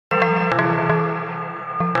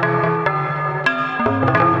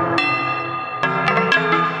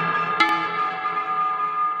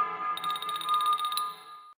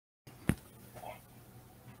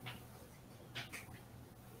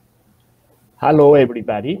Hello,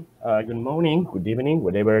 everybody. Good morning, good evening,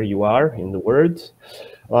 whatever you are in the world.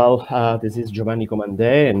 Well, this is Giovanni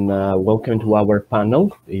Comandé, and welcome to our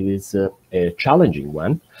panel. It is a challenging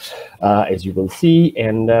one, as you will see,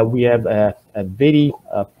 and we have a very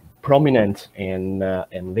prominent and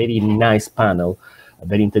very nice panel, a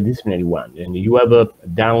very interdisciplinary one. And you have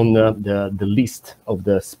down the list of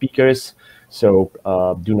the speakers, so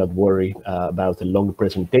do not worry about a long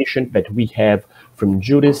presentation, but we have from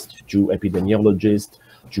jurist to epidemiologist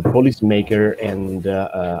to policymaker and,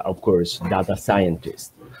 of course, data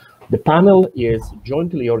scientist. The panel is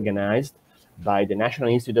jointly organized by the National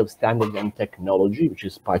Institute of Standards and Technology, which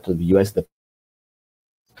is part of the US,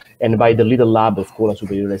 and by the Little Lab of Scuola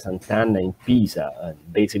Superiore Sant'Anna in Pisa,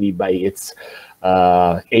 basically by its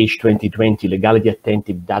H2020 Legality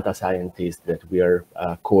Attentive Data Scientist that we are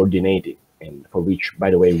coordinating, and for which,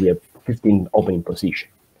 by the way, we have 15 opening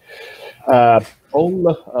positions. All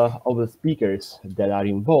of the speakers that are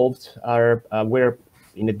involved were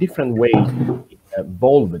in a different way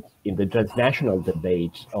involved in the transnational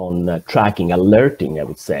debate on tracking, alerting, I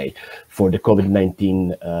would say, for the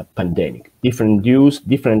COVID-19 pandemic. Different views,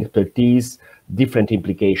 different expertise, different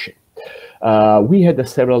implication. We had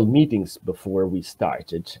several meetings before we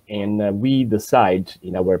started, and we decided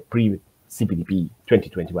in our CPDP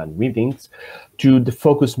 2021 meetings to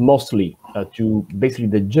focus mostly to basically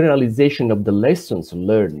the generalization of the lessons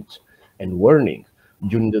learned and warning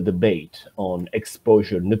during the debate on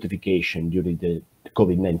exposure notification during the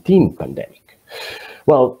COVID-19 pandemic.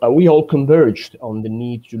 Well, we all converged on the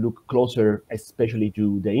need to look closer, especially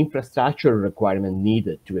to the infrastructure requirement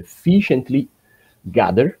needed to efficiently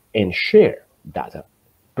gather and share data,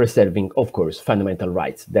 preserving, of course, fundamental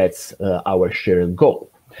rights. That's our shared goal.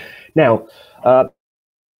 Now,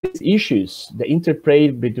 these issues, the interplay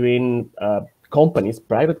between companies,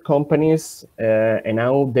 private companies, and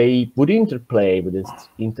how they would interplay with this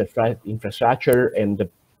infrastructure and the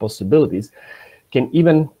possibilities can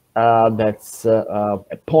even, that's a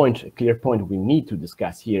clear point we need to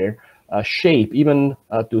discuss here, shape even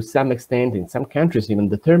to some extent in some countries, even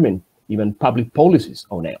determine even public policies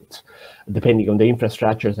on health, depending on the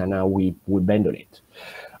infrastructures and how we bend on it.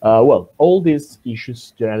 Well, all these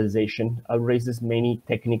issues, generalization, raises many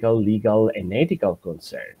technical, legal, and ethical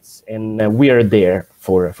concerns, and we are there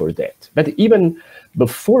for that. But even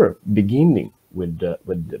before beginning with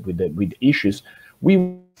the issues, we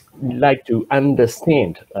would like to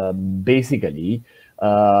understand basically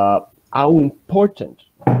how important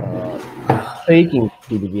taking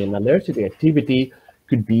activity and alerting activity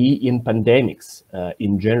could be in pandemics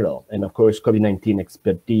in general. And of course, COVID-19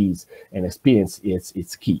 expertise and experience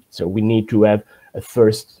is key. So we need to have a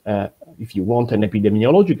first, if you want, an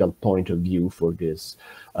epidemiological point of view for this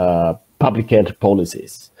public health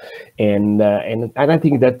policies. And I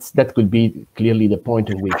think that could be clearly the point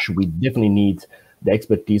in which we definitely need the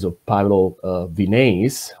expertise of Paolo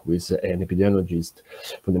Vinais, who is an epidemiologist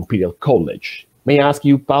from the Imperial College. May I ask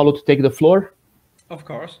you, Paolo, to take the floor? Of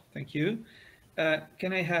course, thank you.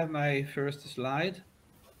 Can I have my first slide?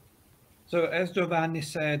 So as Giovanni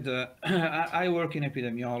said, I work in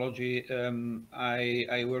epidemiology,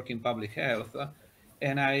 I work in public health,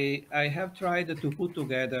 and I have tried to put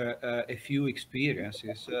together a few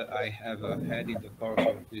experiences I have had in the course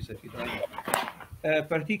of this epidemic,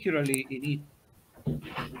 particularly in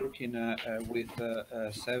working with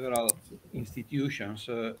several institutions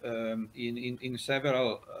in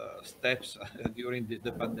several steps during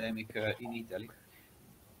the pandemic in Italy.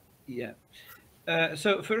 Yeah.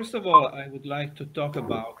 So first of all, I would like to talk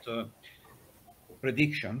about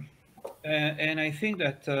prediction. And I think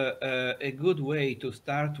that a good way to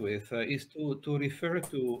start with is to refer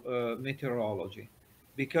to meteorology,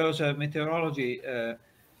 because meteorology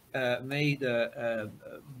made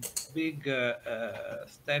big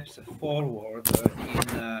steps forward in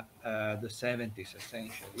the 70s,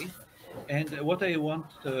 essentially. And what I want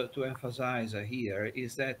to emphasize here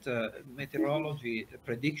is that meteorology,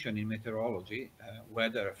 prediction in meteorology,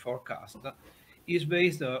 weather forecast, is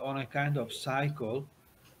based on a kind of cycle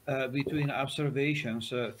between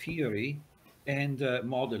observations, theory, and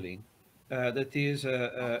modeling. That is,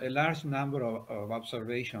 a large number of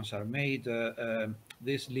observations are made.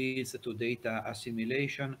 This leads to data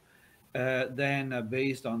assimilation. Then,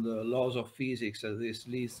 based on the laws of physics, this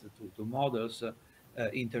leads to models,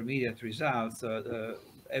 intermediate results.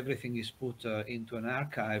 Everything is put into an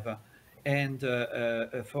archive, and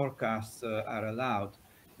forecasts are allowed.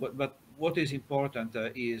 But what is important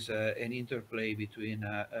is an interplay between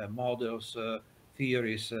models,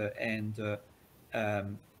 theories, and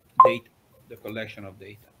data, the collection of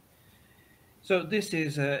data. So this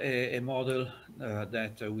is a model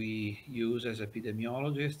that we use as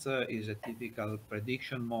epidemiologists. Is a typical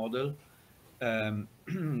prediction model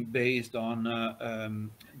based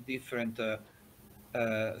on different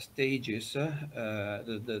stages.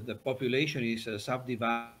 The population is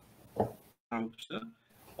subdivided groups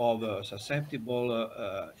of susceptible,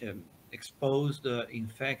 exposed,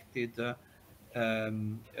 infected,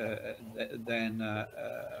 then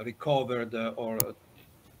recovered, or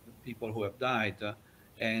people who have died,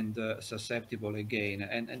 and susceptible again.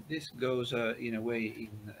 And this goes in a way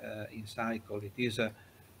in cycle. It is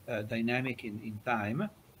dynamic in time.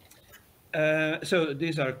 So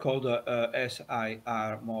these are called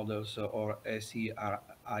SIR models or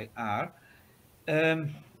SERIR.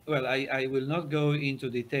 Um, well, I will not go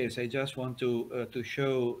into details. I just want to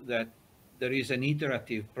show that there is an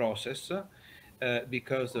iterative process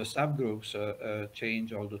because the subgroups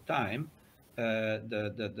change all the time. At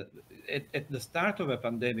the start of a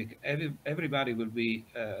pandemic, everybody will be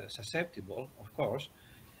susceptible, of course.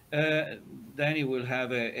 Then you will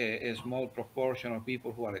have a small proportion of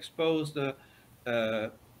people who are exposed.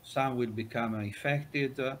 Some will become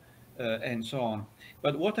infected, and so on.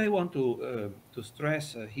 But what I want to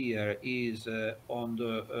stress here is on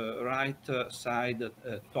the right side,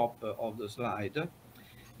 top of the slide,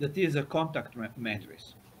 that is a contact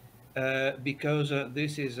matrix, because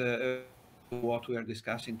this is what we are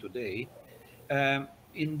discussing today.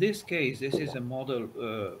 In this case, this is a model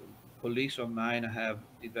colleagues of mine have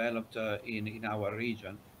developed in our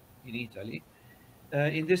region, in Italy.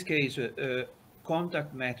 In this case,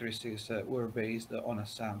 contact matrices were based on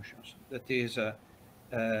assumptions. That is, um,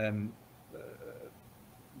 uh,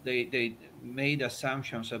 they made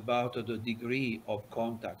assumptions about the degree of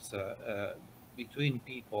contacts between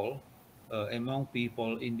people, among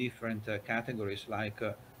people in different categories, like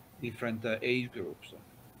different age groups.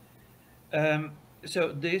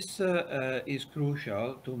 So this is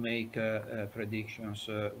crucial to make predictions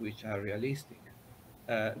which are realistic,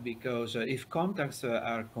 because if contacts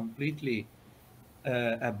are completely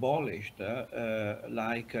abolished,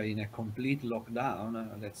 like in a complete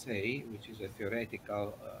lockdown, let's say, which is a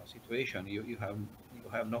theoretical situation, you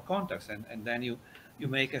have no contacts, and then you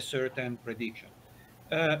make a certain prediction.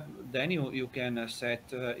 Then you can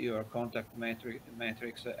set your contact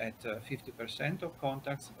matrix at 50% of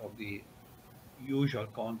contacts of the usual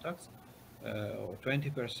contacts, or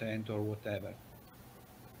 20% or whatever.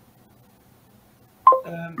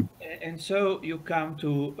 And so you come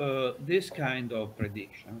to this kind of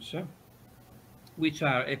predictions, which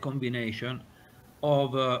are a combination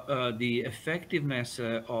of the effectiveness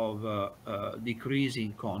of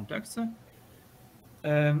decreasing contacts,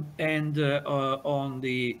 and on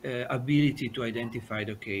the ability to identify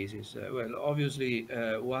the cases. Well, obviously,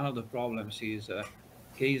 one of the problems is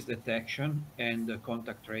case detection and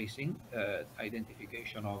contact tracing,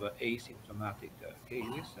 identification of asymptomatic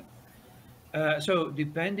cases. So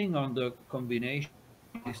depending on the combination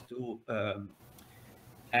of these two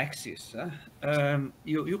axes,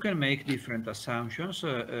 you can make different assumptions.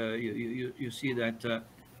 You see that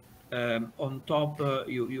on top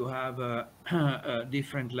you have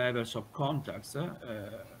different levels of contacts,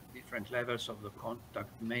 different levels of the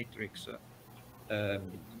contact matrix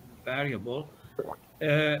variable,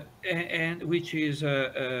 and which is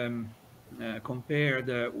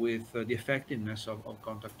compared with the effectiveness of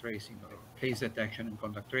contact tracing or case detection and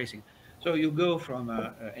contact tracing. So you go from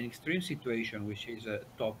an extreme situation, which is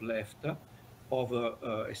top left, of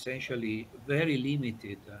essentially very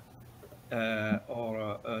limited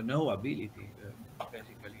or no ability,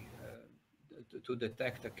 basically, to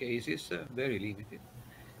detect the cases, very limited.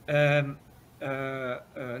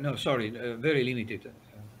 No, sorry, very limited.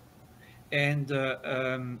 And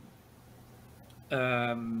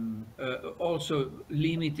also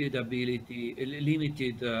limited ability,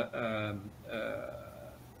 limited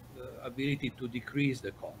ability to decrease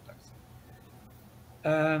the contacts.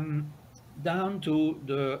 Down to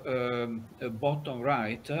the bottom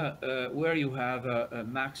right, where you have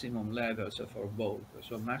maximum levels for both.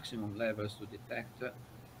 So maximum levels to detect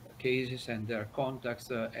cases and their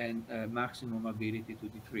contacts, and maximum ability to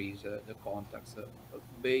decrease the contacts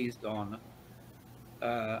based on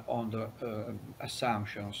the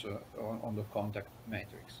assumptions on the contact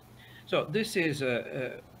matrix. So this is,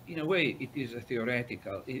 in a way, it is a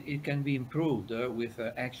theoretical. It can be improved with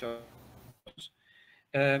actual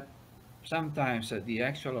observations. Sometimes the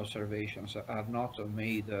actual observations are not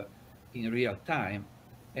made in real time,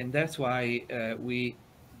 and that's why we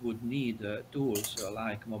would need tools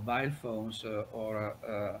like mobile phones or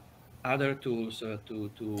other tools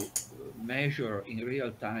to measure in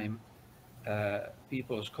real time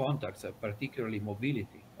people's contacts, particularly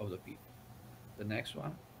mobility of the people. The next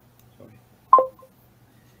one, sorry.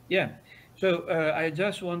 Yeah, so I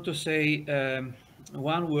just want to say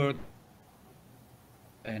one word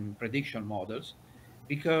and prediction models,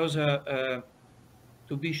 because to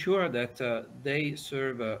be sure that they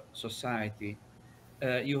serve society,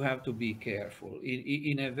 you have to be careful.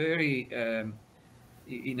 In a very,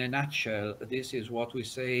 in a nutshell, this is what we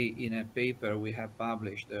say in a paper we have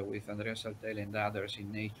published with Andrea Saltelli and others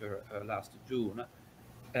in Nature last June.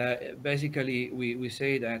 Basically, we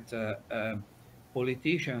say that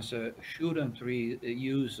politicians shouldn't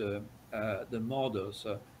use the models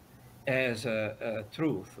as a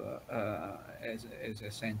truth, as a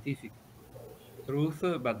scientific truth,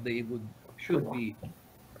 but they should be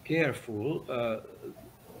careful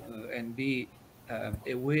and be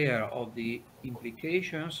aware of the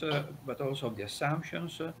implications, but also of the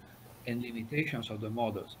assumptions and limitations of the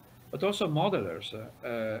models. But also modelers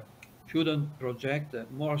shouldn't project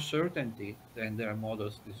more certainty than their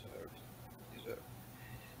models deserve.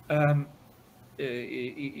 Um,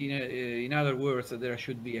 in other words, there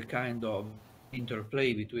should be a kind of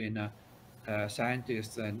interplay between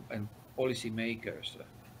scientists and policymakers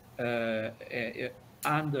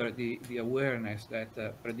under the awareness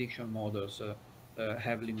that prediction models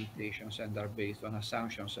have limitations and are based on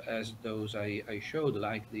assumptions as those I showed,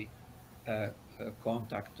 like the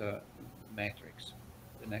contact metrics.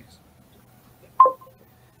 The next.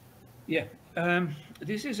 Yeah,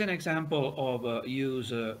 this is an example of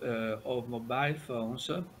use of mobile phones,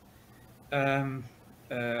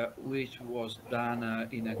 which was done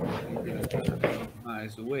in a completely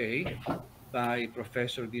optimized way by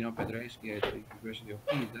Professor Dino Pedreschi at the University of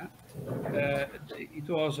Pisa. It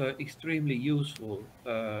was extremely useful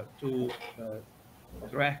to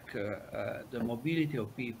track the mobility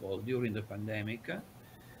of people during the pandemic.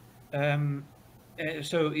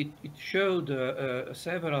 So it showed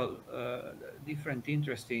several different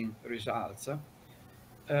interesting results.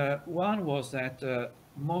 One was that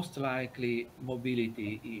most likely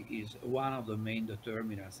mobility is one of the main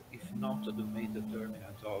determinants, if not the main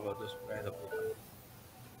determinant of the spread of the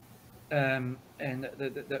pandemic. And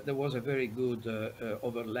there was a very good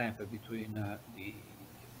overlap between the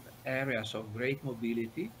areas of great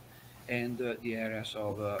mobility and the areas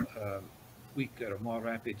of quicker, more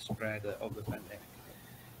rapid spread of the pandemic.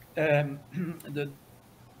 The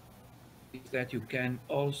is that you can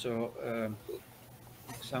also in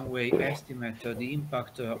some way estimate the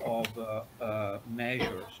impact of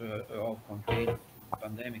measures of containment of the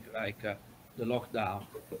pandemic, like the lockdown.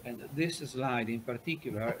 And this slide in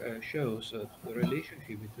particular shows the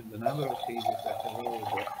relationship between the number of cases that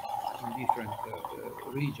arose in different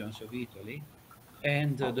regions of Italy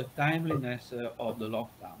and the timeliness of the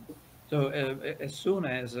lockdown. So as soon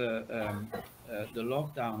as the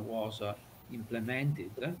lockdown was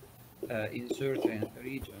implemented in certain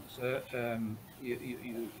regions,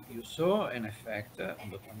 you saw an effect on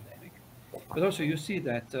the pandemic, but also you see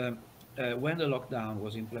that when the lockdown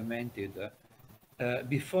was implemented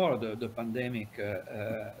before the pandemic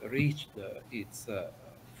reached its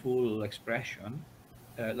full expression,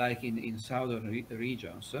 like in southern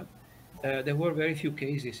regions, there were very few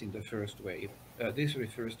cases in the first wave. This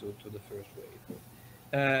refers to the first wave.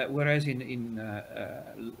 Whereas in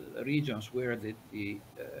regions where the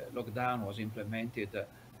lockdown was implemented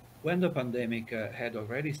when the pandemic had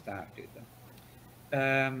already started,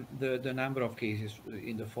 the number of cases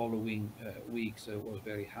in the following weeks was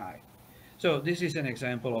very high. So this is an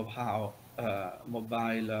example of how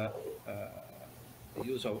mobile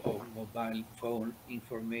use of mobile phone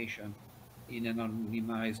information in an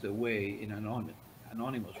anonymized way, in an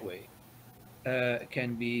anonymous way,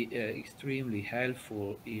 can be extremely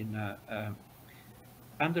helpful in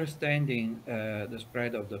understanding the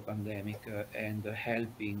spread of the pandemic and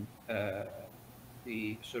helping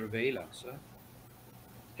the surveillance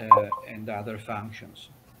and other functions.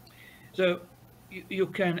 So you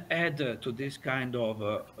can add to this kind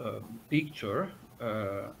of picture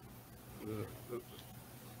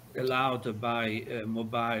allowed by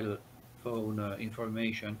mobile phone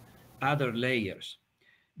information other layers,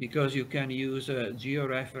 because you can use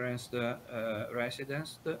georeferenced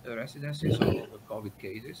residences of the COVID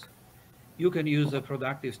cases. You can use the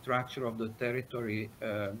productive structure of the territory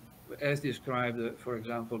as described, for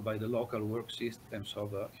example, by the local work systems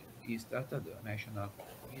of ISTAT, the National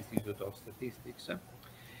Institute of Statistics.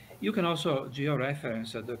 You can also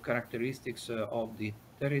georeference the characteristics of the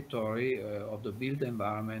territory, of the built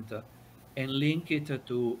environment, and link it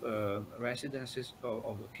to residences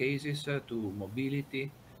of the cases, to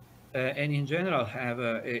mobility, and in general have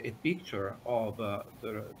a picture of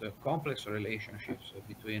the complex relationships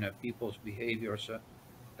between people's behaviors,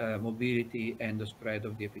 mobility, and the spread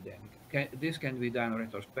of the epidemic. This can be done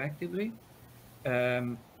retrospectively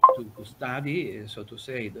to study, so to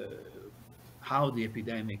say, how the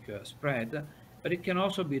epidemic spread, but it can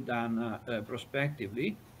also be done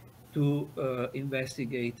prospectively to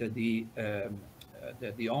investigate the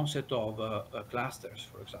onset of clusters,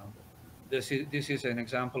 for example. This is an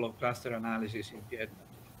example of cluster analysis in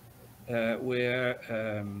Vietnam,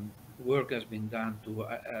 where work has been done to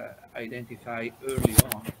identify early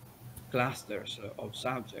on clusters of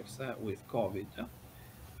subjects with COVID.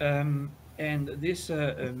 And this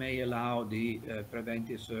may allow the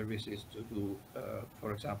preventive services to do,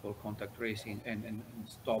 for example, contact tracing and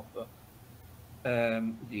stop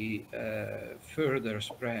the further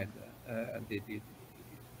spread,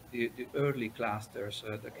 the early clusters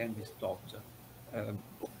that can be stopped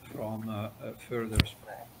from further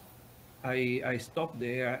spread. I stop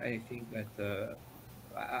there. I think that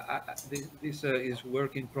this is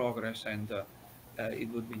work in progress, and it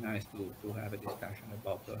would be nice to have a discussion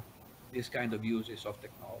about this kind of uses of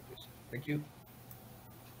technologies. Thank you.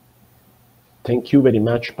 Thank you very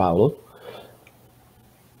much, Paolo.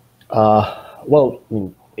 Well, I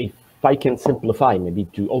mean, if I can simplify, maybe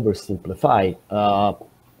to oversimplify,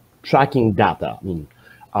 tracking data, I mean,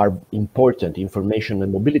 are important. Information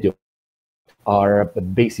and mobility are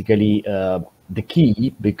basically the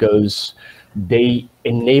key, because they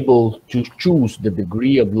enable to choose the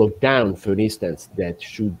degree of lockdown, for instance, that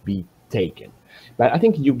should be taken. But I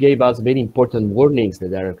think you gave us very important warnings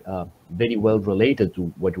that are very well related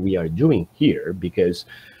to what we are doing here, because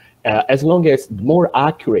as long as more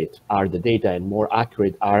accurate are the data and more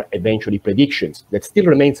accurate are eventually predictions, that still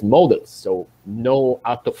remains models, so no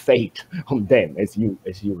act of fate on them, as you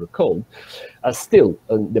recall. Still,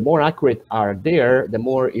 the more accurate are there, the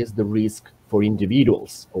more is the risk for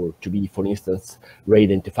individuals, or to be, for instance,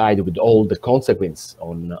 re-identified with all the consequence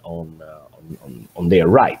on their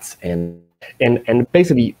rights. And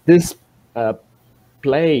basically this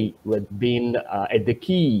play with been at the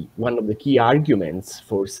key, one of the key arguments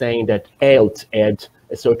for saying that health had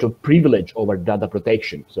a sort of privilege over data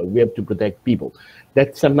protection. So we have to protect people.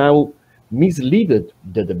 That somehow misleaded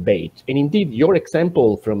the debate. And indeed, your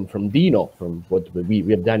example from Dino, from what we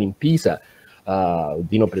have done in Pisa,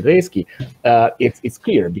 Dino Predreschi, it's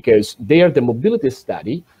clear, because there the mobility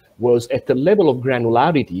study was at a level of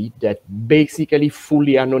granularity that basically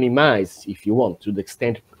fully anonymized, if you want, to the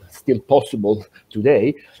extent still possible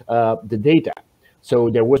today, the data. So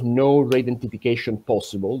there was no re-identification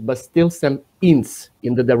possible, but still some hints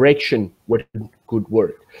in the direction where it could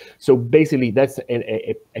work. So basically, that's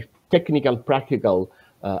a technical, practical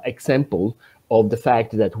example of the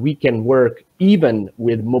fact that we can work even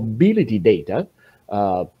with mobility data,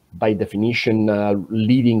 by definition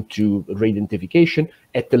leading to re-identification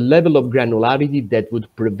at the level of granularity that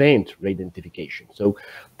would prevent re-identification. So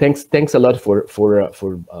thanks a lot for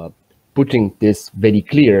putting this very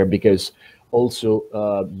clear, because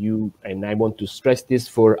also you, and I want to stress this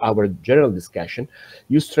for our general discussion,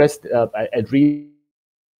 you stressed a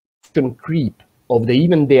creep of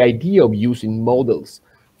even the idea of using models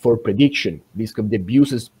for prediction, risk of the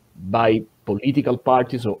abuses by political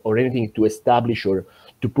parties or anything to establish or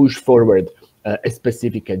to push forward a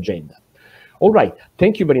specific agenda. All right,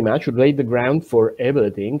 thank you very much. We laid the ground for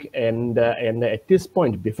everything, and at this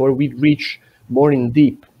point, before we reach more in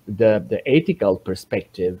deep the ethical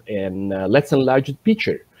perspective, and let's enlarge the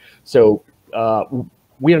picture. So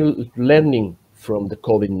we are learning from the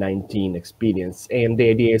COVID-19 experience, and the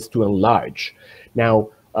idea is to enlarge. Now,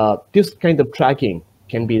 this kind of tracking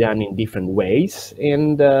can be done in different ways,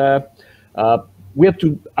 and we have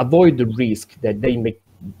to avoid the risk that they may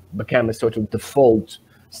become a sort of default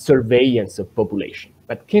surveillance of population.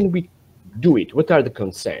 But can we do it? What are the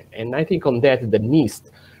concerns? And I think on that, the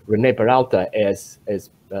NIST, Rene Peralta, has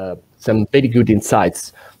some very good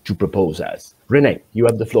insights to propose us. Rene, you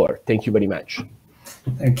have the floor. Thank you very much.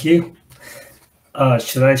 Thank you.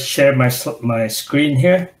 Should I share my screen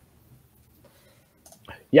here?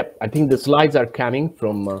 Yep, I think the slides are coming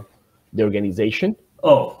from the organization.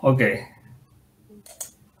 Oh, okay.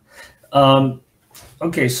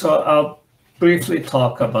 Okay, so I'll briefly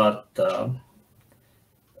talk about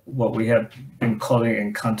what we have been calling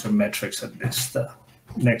encounter metrics at NIST.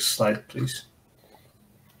 Next slide, please.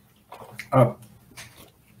 Our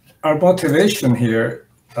motivation here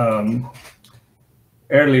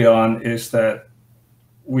early on is that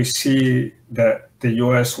we see that the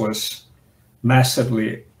US was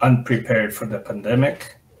massively unprepared for the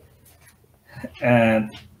pandemic,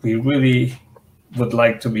 and we really would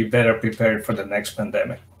like to be better prepared for the next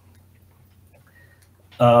pandemic.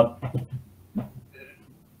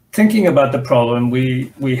 Thinking about the problem,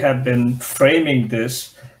 we have been framing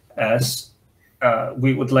this as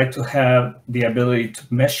we would like to have the ability to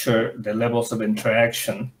measure the levels of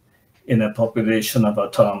interaction in a population of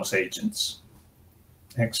autonomous agents.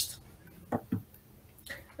 Next.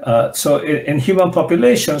 So in human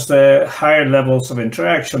populations, the higher levels of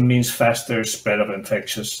interaction means faster spread of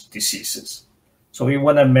infectious diseases. So we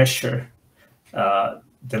want to measure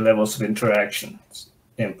the levels of interactions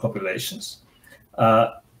in populations.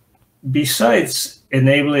 Besides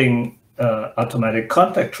enabling automatic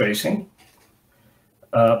contact tracing,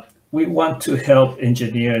 we want to help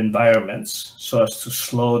engineer environments so as to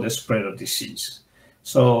slow the spread of disease.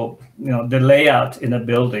 So, the layout in a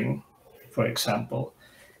building, for example,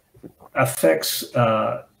 affects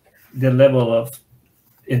the level of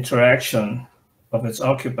interaction of its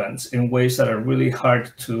occupants in ways that are really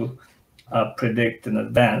hard to predict in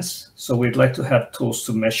advance. So we'd like to have tools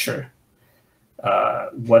to measure how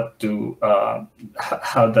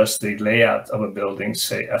does the layout of a building,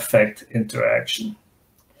 say, affect interaction.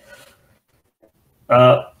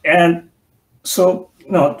 And so,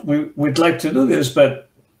 we'd like to do this, but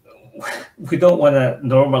we don't want to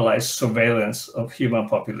normalize surveillance of human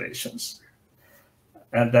populations.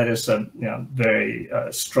 And that is a very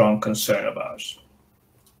strong concern of ours.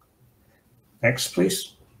 Next,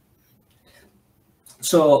 please.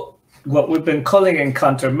 So what we've been calling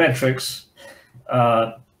encounter metrics,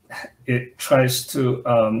 it tries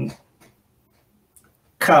to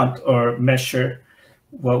count or measure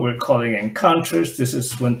what we're calling encounters. This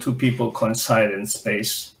is when two people coincide in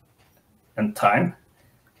space and time.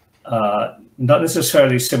 Not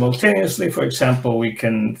necessarily simultaneously. For example, we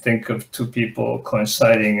can think of two people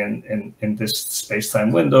coinciding in this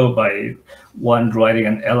space-time window by one riding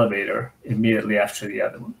an elevator immediately after the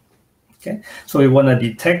other one. Okay, so we want to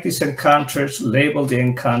detect these encounters, label the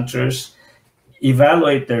encounters,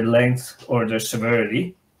 evaluate their length or their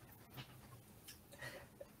severity,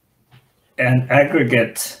 and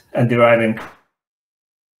aggregate and derive.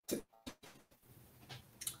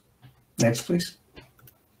 Next, please.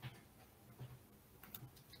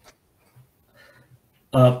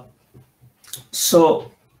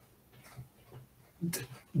 So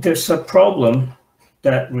there's a problem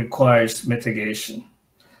that requires mitigation,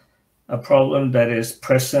 a problem that is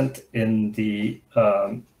present in the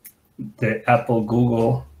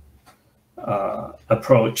Apple-Google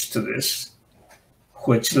approach to this,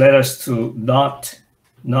 which led us to not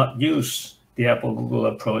use the Apple-Google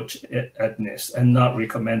approach at NIST and not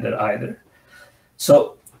recommend it either.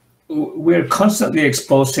 So we're constantly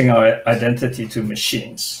exposing our identity to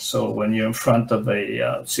machines. So when you're in front of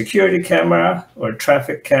a security camera or a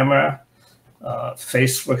traffic camera,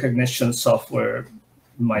 face recognition software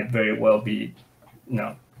might very well be,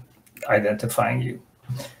 identifying you.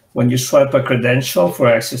 When you swipe a credential for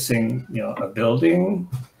accessing, a building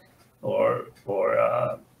or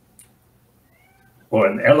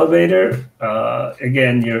an elevator,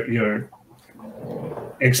 again, you're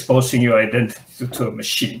exposing your identity to a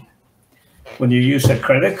machine. When you use a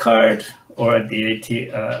credit card or at the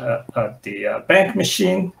bank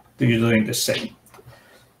machine, you're doing the same.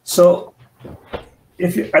 So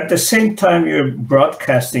if you, at the same time you're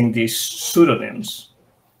broadcasting these pseudonyms,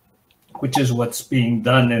 which is what's being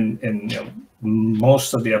done in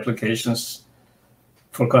most of the applications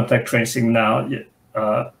for contact tracing now,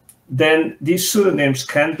 then these pseudonyms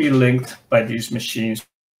can be linked by these machines.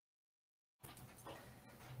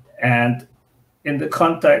 And in the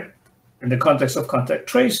context of contact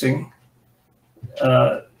tracing,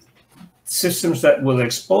 systems that will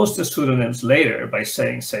expose the pseudonyms later by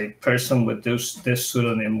saying, say, person with this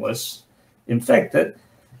pseudonym was infected,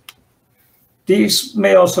 these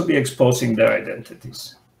may also be exposing their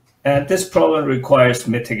identities. And this problem requires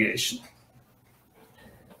mitigation.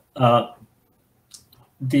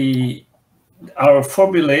 Our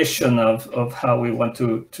formulation of how we want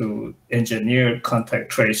to engineer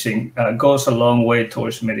contact tracing goes a long way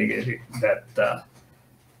towards mitigating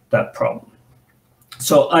that problem.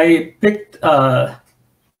 So I picked,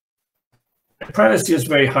 privacy is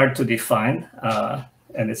very hard to define,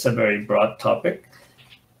 and it's a very broad topic.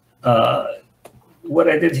 What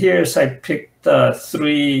I did here is I picked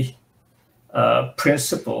 3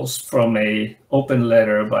 principles from an open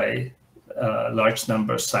letter by a large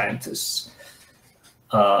number of scientists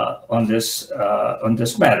on this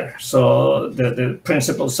matter. So the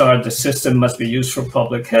principles are: the system must be used for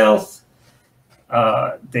public health.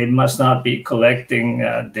 They must not be collecting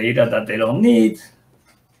data that they don't need.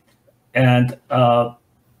 And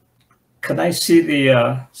can I see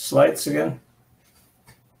the slides again?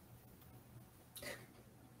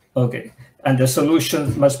 Okay, and the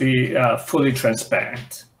solution must be fully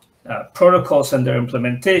transparent. Protocols and their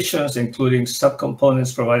implementations, including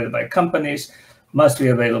subcomponents provided by companies, must be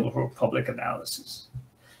available for public analysis.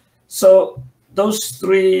 So those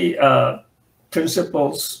three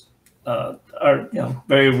principles are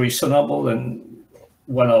very reasonable, and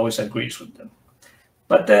one always agrees with them.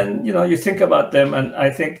 But then you think about them, and I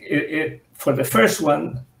think for the first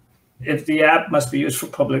one, if the app must be used for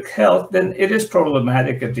public health, then it is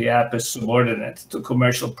problematic if the app is subordinate to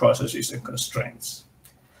commercial processes and constraints.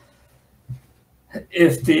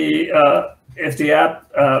 If the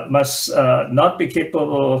app must not be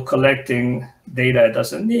capable of collecting data it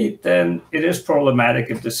doesn't need, then it is problematic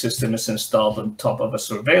if the system is installed on top of a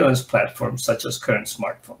surveillance platform, such as current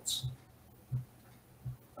smartphones.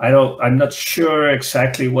 I'm not sure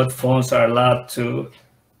exactly what phones are allowed to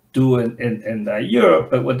do in Europe,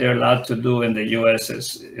 but what they're allowed to do in the US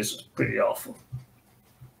is pretty awful.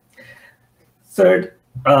 Third,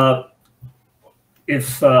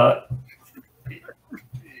 if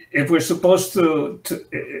we're supposed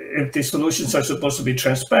if the solutions are supposed to be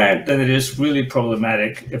transparent, then it is really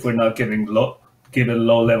problematic if we're not given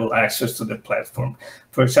low-level access to the platform.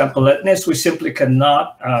 For example, at NIST, we simply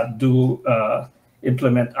cannot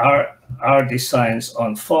implement our designs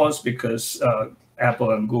on phones because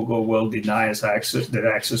Apple and Google will deny us access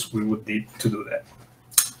we would need to do that.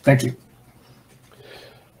 Thank you.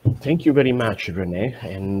 Thank you very much, Rene.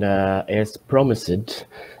 And as promised,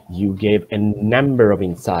 you gave a number of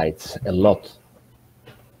insights, a lot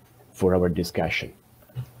for our discussion.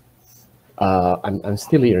 I'm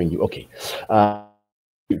still hearing you. Okay.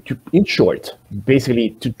 In short,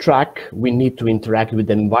 basically, to track, we need to interact with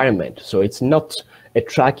the environment. So it's not a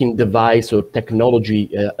tracking device or technology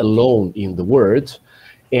alone in the world.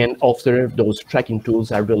 And often those tracking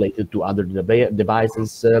tools are related to other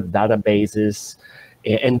devices, databases,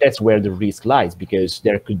 and that's where the risk lies, because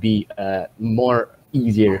there could be more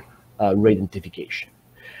easier re-identification.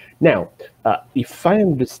 Now, if I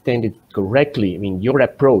understand it correctly, I mean, your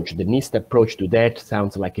approach, the NIST approach to that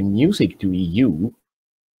sounds like a music to EU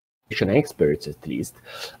experts, at least,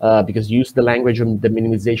 because use the language of the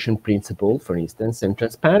minimization principle, for instance, and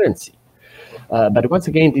transparency. But once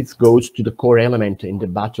again, this goes to the core element in the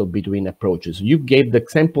battle between approaches. You gave the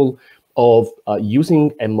example of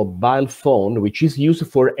using a mobile phone, which is used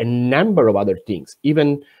for a number of other things,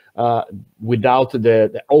 even without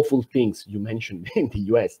the awful things you mentioned in the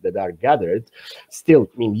US that are gathered. Still,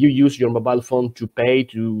 I mean, you use your mobile phone to pay,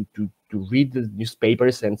 to read the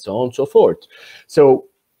newspapers, and so on and so forth. So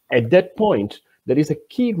at that point, there is a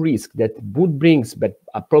key risk that would bring, but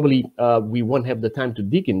probably we won't have the time to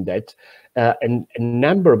dig in that, and a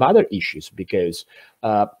number of other issues, because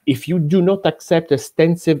if you do not accept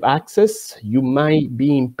extensive access, you might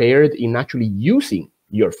be impaired in actually using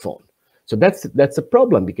your phone. So that's a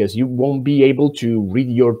problem, because you won't be able to read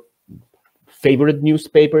your favorite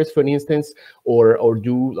newspapers, for instance, or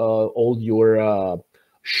do all your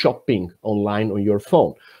shopping online on your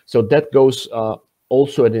phone. So that goes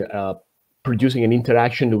also producing an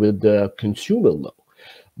interaction with the consumer law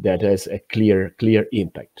that has a clear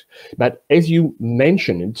impact. But as you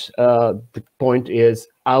mentioned, the point is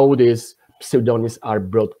how these pseudonyms are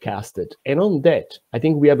broadcasted. And on that, I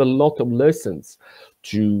think we have a lot of lessons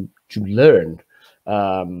to learn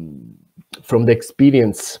from the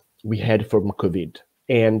experience we had from COVID.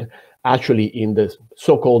 And actually in the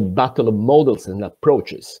so-called battle of models and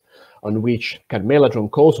approaches, on which Carmela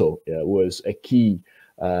Troncoso was a key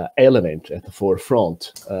element at the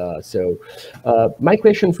forefront. So my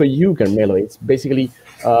question for you, Carmelo, is basically,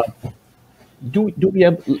 do we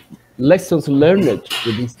have lessons learned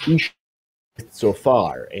with this issue so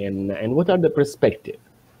far? And what are the perspectives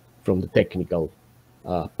from the technical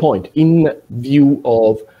point in view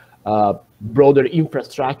of broader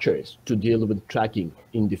infrastructures to deal with tracking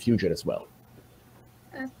in the future as well?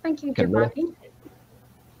 Thank you, Giovanni.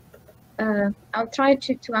 I'll try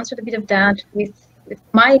to answer a bit of that with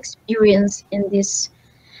my experience in this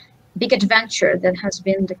big adventure that has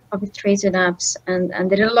been the COVID tracing apps, and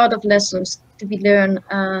there are a lot of lessons to be learned.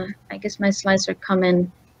 I guess my slides are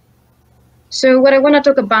coming. So what I want to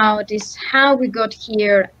talk about is how we got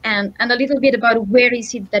here, and a little bit about where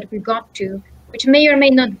is it that we got to, which may or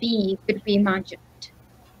may not be what we imagined.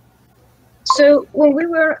 So when we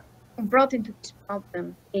were brought into this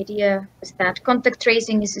problem, the idea was that contact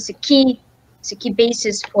tracing is a key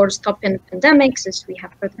basis for stopping pandemics, as we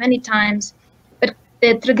have heard many times, but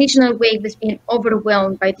the traditional way was being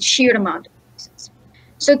overwhelmed by the sheer amount of cases.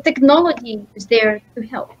 So technology is there to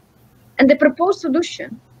help. And the proposed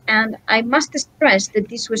solution, and I must stress that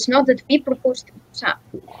this was not that we proposed to use app.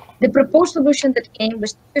 The proposed solution that came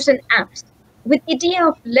was to use an app with the idea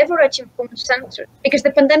of leveraging phone sensors, because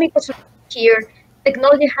the pandemic was here,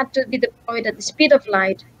 technology had to be deployed at the speed of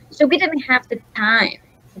light, so we didn't have the time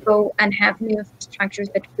to go and have new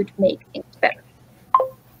infrastructures that could make things better.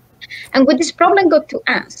 And when this problem got to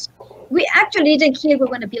us, we actually didn't hear we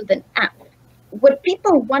want to build an app. What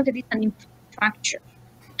people wanted is an infrastructure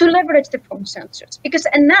to leverage the phone sensors, because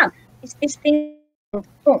an app is this thing on the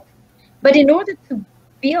phone. But in order to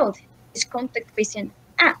build these contact tracing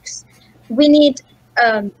apps, we need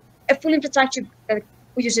a full infrastructure that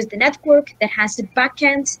uses the network, that has the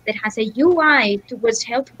backends, that has a UI towards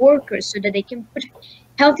health workers so that they can put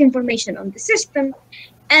health information on the system.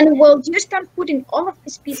 And while you start putting all of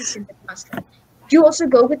these pieces in the puzzle, you also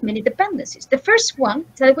go with many dependencies. The first one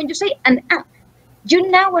is that when you say an app, you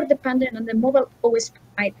now are dependent on the mobile OS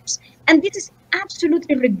providers. And this is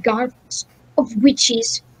absolutely regardless of which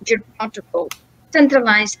is your protocol,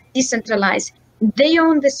 centralized, decentralized. They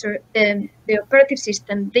own the operative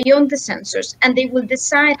system, they own the sensors, and they will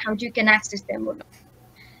decide how you can access them or not.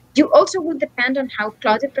 You also will depend on how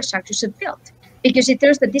cloud infrastructures are built, because it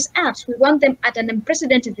turns that these apps, we want them at an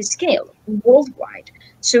unprecedented scale worldwide.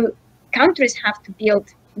 So countries have to build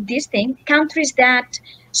this thing, countries that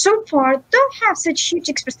so far don't have such huge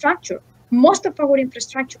infrastructure. Most of our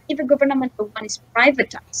infrastructure, even governmental one, is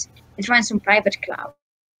privatized. It runs on private cloud.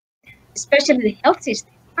 Especially the health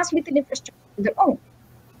system has little infrastructure of their own.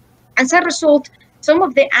 As a result, some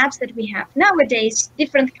of the apps that we have nowadays,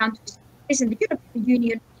 different countries in the European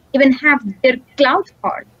Union even have their cloud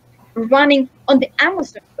part running on the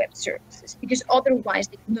Amazon Web Services, because otherwise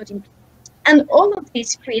they could not include. And all of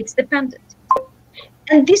this creates dependency.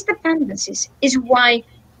 And these dependencies is why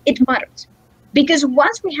it matters. Because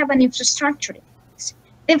once we have an infrastructure,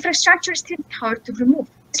 the infrastructure is still hard to remove.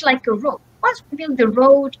 It's like a road. Once we build the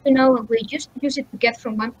road, and we used to use it to get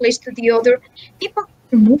from one place to the other, people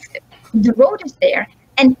remove it. The road is there.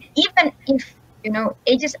 And even if,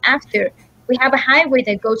 ages after, we have a highway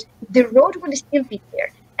that goes, the road will still be there.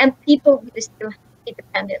 And people will still be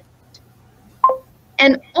dependent.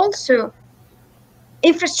 And also,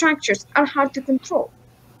 infrastructures are hard to control.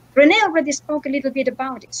 Rene already spoke a little bit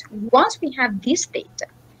about it. Once we have this data,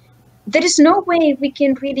 there is no way we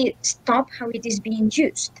can really stop how it is being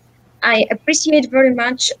used. I appreciate very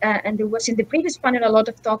much, and there was in the previous panel a lot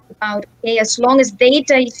of talk about, okay, as long as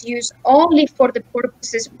data is used only for the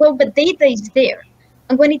purposes, well, the data is there.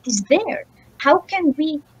 And when it is there, how can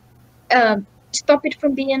we stop it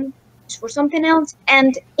from being used for something else?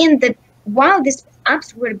 And while these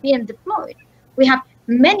apps were being deployed, we have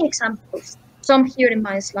many examples, some here in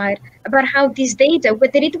my slide, about how this data,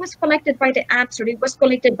 whether it was collected by the apps or it was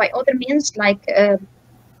collected by other means like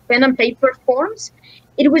pen and paper forms,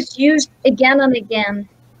 it was used again and again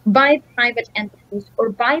by private entities or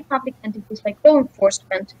by public entities like law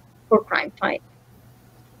enforcement for crime fight.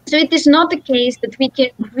 So it is not the case that we can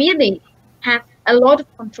really have a lot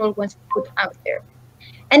of control once we put out there.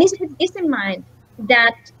 And it's with this in mind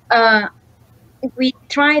that we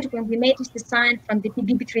tried, when we made this design from the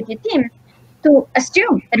PBB3D team, to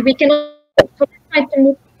assume that we can try to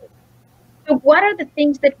move. So what are the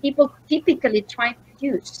things that people typically try to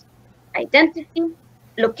use? Identity,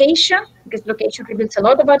 location, because location reveals a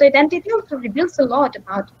lot about identity, also reveals a lot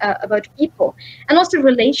about people, and also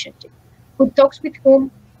relationship. Who talks with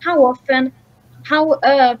whom, how often, how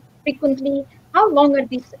frequently, how long are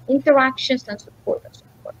these interactions, and so forth and so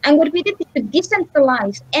forth. And what we did is to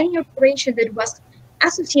decentralize any operation that was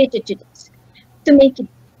associated to this, to make it.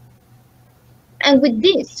 And with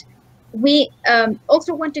this, we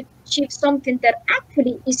also wanted to achieve something that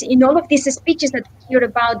actually is in all of these speeches that we hear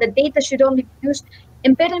about, that data should only be used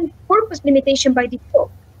embedded purpose limitation by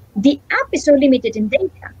default. The app is so limited in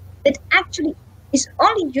data that actually is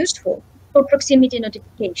only useful for proximity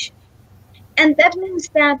notification. And that means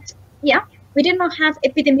that, yeah, we did not have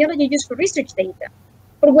epidemiology used for research data.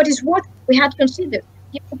 For what is worth, we had considered,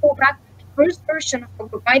 if you go back to the first version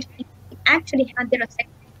of our guide, we actually had their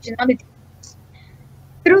functionality.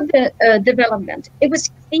 Through the development, it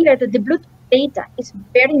was clear that the Bluetooth data is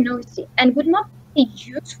very noisy and would not be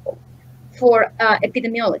useful for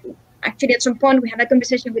epidemiology. Actually, at some point, we had a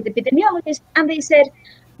conversation with epidemiologists, and they said,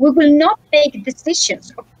 we will not make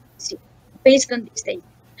decisions based on this data.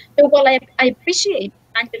 So while I appreciate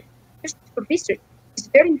that for research is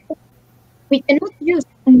very important, we cannot use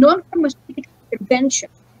a non-pharmaceutical intervention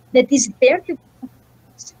that is there to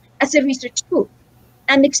as a research tool.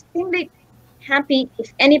 I'm extremely happy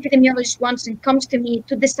if any epidemiologist wants and comes to me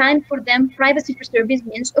to design for them privacy preserving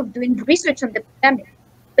means of doing research on the pandemic.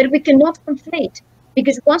 But we cannot conflate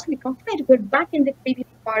Because once we confide, we're back in the previous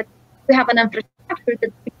part. We have an infrastructure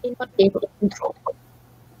that we may not be able to control.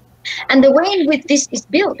 And the way in which this is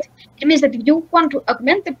built, it means that if you want to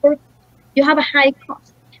augment the purpose, you have a high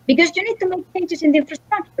cost because you need to make changes in the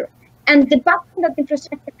infrastructure. And the button that the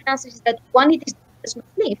infrastructure has is that one, it is smooth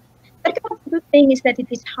live. But the good thing is that it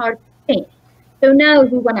is hard to change. So now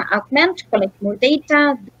if we want to augment, collect more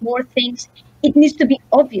data, more things, it needs to be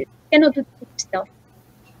obvious. You cannot do it yourself.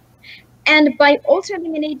 And by also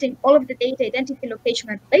eliminating all of the data, identity, location,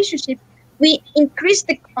 and relationship, we increase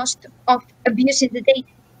the cost of abusing the data.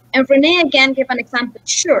 And Rene again gave an example.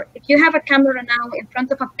 Sure, if you have a camera now in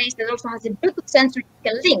front of a place that also has a Bluetooth sensor,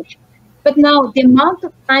 you can link. But now the amount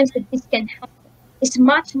of times that this can happen is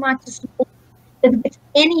much, much smaller than with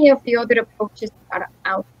any of the other approaches that are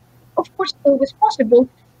out. Of course, it was possible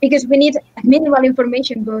because we need minimal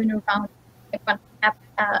information going around if an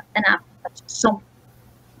app something.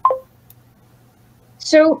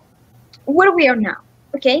 So where we are now,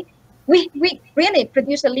 okay? We really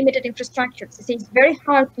produce a limited infrastructure. So it's very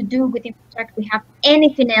hard to do with infrastructure. We have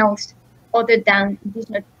anything else other than these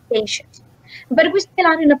notifications. But we still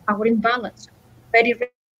are in a power imbalance.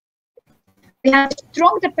 We have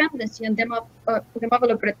strong dependency on the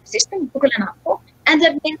mobile operating system, Google and Apple, and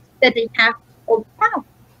that means that they have all the power.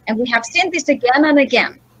 And we have seen this again and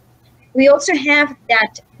again. We also have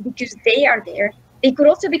that because they are there, they could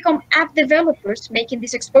also become app developers, making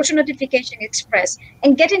this exposure notification express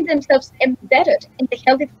and getting themselves embedded in the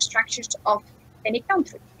health infrastructures of any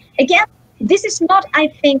country. Again, this is not, I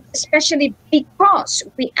think, especially because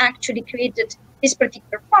we actually created this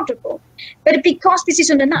particular protocol, but because this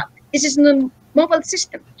is on an app, this is on a mobile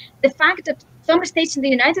system. The fact that some states in the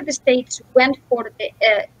United States went for the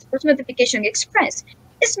exposure notification express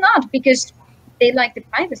is not because they like the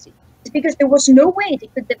privacy. It's because there was no way they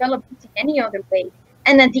could develop it in any other way.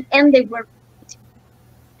 And at the end, they were.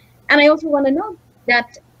 And I also want to note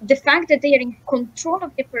that the fact that they are in control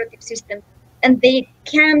of the operating system and they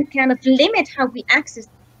can kind of limit how we access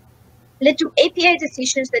led to API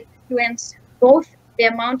decisions that influence both the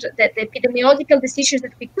amount that the epidemiological decisions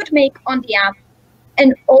that we could make on the app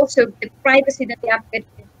and also the privacy that the app gets.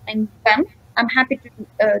 And then I'm happy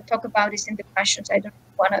to talk about this in the questions. I don't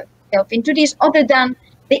want to delve into this other than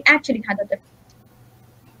they actually had a difference.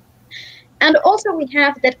 And also we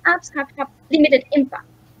have that apps have limited impact.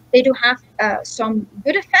 They do have some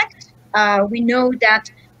good effect. We know that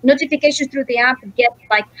notifications through the app get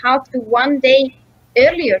like half to 1 day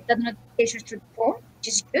earlier than notifications through the phone, which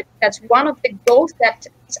is good. That's one of the goals that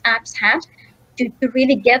these apps had to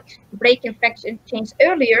really break infection chains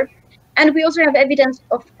earlier. And we also have evidence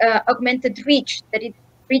of augmented reach, that it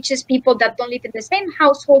reaches people that don't live in the same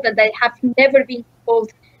household and they have never been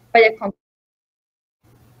called by a company.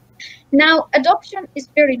 Now, adoption is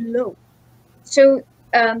very low. So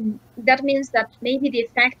that means that maybe the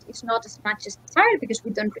effect is not as much as desired because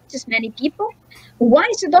we don't reach as many people. Why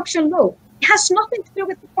is adoption low? It has nothing to do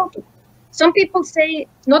with the protocol. Some people say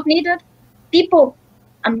it's not needed. People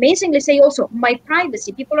amazingly say also, my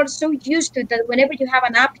privacy. People are so used to that whenever you have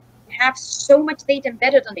an app, you have so much data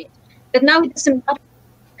embedded on it. But now it doesn't matter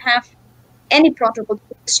to have any protocol.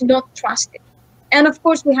 It's not trusted. And of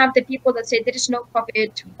course, we have the people that say there is no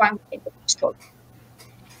COVID, why would they install?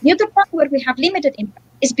 The other part where we have limited impact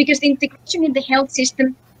is because the integration in the health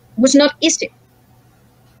system was not easy.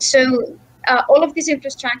 So all of this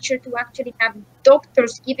infrastructure to actually have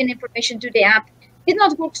doctors giving information to the app did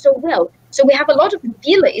not work so well. So we have a lot of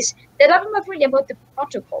delays that are not really about the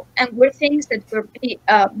protocol and were things that were really,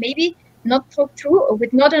 maybe not thought through or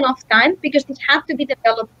with not enough time because it had to be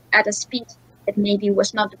developed at a speed that maybe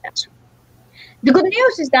was not the best. The good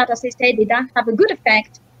news is that, as I said, they don't have a good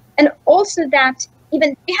effect, and also that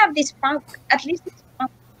even we have this power, at least this power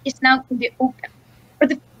is now in the open. For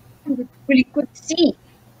the first time, we really could see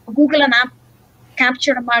Google and Apple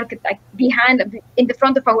capture a market like in the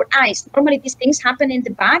front of our eyes. Normally, these things happen in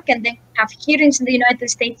the back, and then have hearings in the United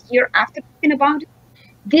States year after talking about it.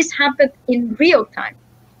 This happened in real time.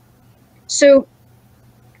 So,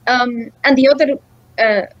 and the other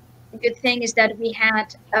good thing is that we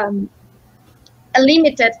had a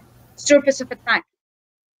limited surface of attack.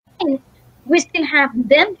 And we still have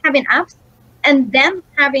them having apps and them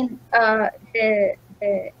having the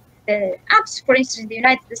apps, for instance, in the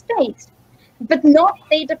United States, but not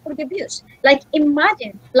data for the abuse. Like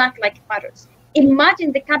imagine Black Lives Matter.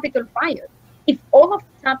 Imagine the Capitol riot. If all of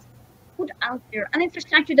the apps put out there an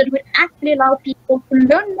infrastructure that would actually allow people to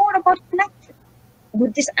learn more about connection,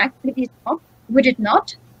 would this actually be stopped? Would it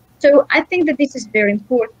not? So I think that this is very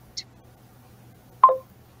important.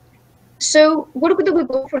 So what do we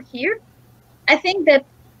go for here? I think that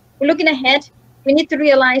we're looking ahead. We need to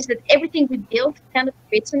realize that everything we build kind of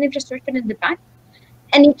creates an infrastructure in the back.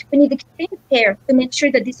 And we need extreme care to make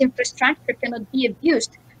sure that this infrastructure cannot be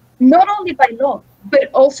abused, not only by law, but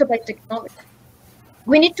also by technology.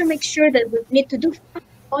 We need to make sure that we need to do fast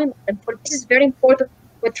deployment. And for this is very important,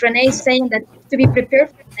 what René is saying, that to be prepared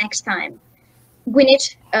for the next time. We need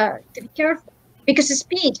to be careful, because the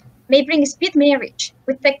speed may bring a speed marriage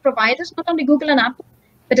with tech providers, not only Google and Apple,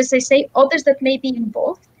 but as I say, others that may be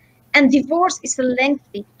involved. And divorce is a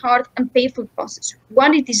lengthy, hard, and painful process.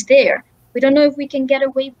 Once it is there, we don't know if we can get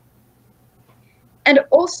away with it. And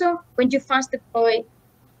also, when you fast deploy,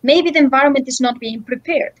 maybe the environment is not being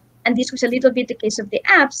prepared. And this was a little bit the case of the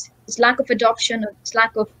apps, this lack of adoption, or this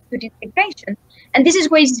lack of good integration. And this is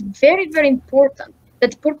why it's very, very important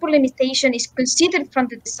that purpose limitation is considered from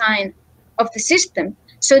the design of the system,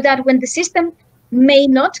 so that when the system may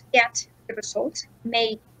not get the results,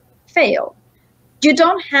 may fail, you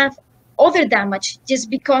don't have other damage just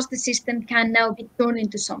because the system can now be turned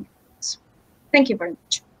into something else. Thank you very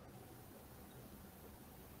much.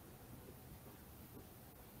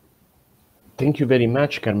 Thank you very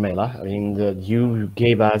much, Carmela. I mean, you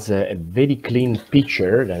gave us a very clean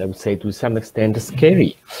picture that I would say to some extent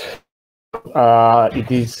scary.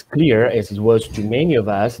 It is clear, as it was to many of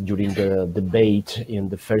us during the debate in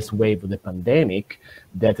the first wave of the pandemic,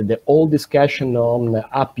 that the whole discussion on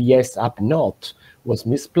app yes, app not was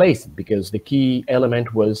misplaced, because the key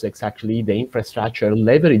element was exactly the infrastructure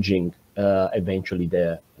leveraging eventually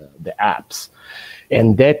the apps.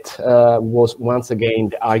 And that was once again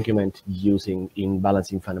the argument using in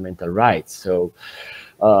balancing fundamental rights. So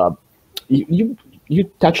you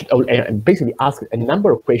touched and basically asked a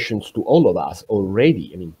number of questions to all of us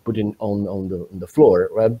already. I mean, putting on the floor.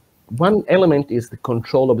 One element is the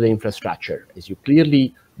control of the infrastructure, as you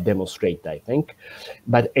clearly demonstrate, I think.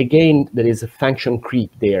 But again, there is a function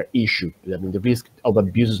creep there issue. I mean, the risk of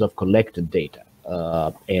abuses of collected data.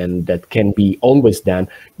 And that can be always done,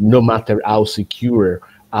 no matter how secure,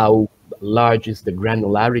 how large is the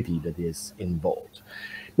granularity that is involved.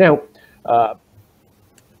 Now,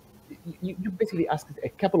 you basically asked a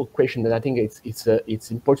couple of questions that I think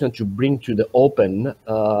it's important to bring to the open,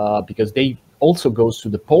 because they also goes to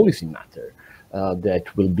the policy matter that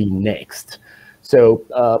will be next. So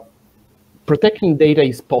protecting data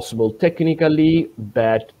is possible technically,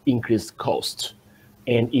 but increased costs.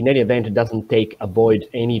 And in any event, it doesn't avoid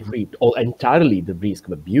any risk or entirely the risk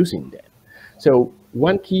of abusing them. So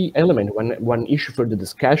one key element, one issue for the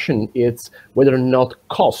discussion is whether or not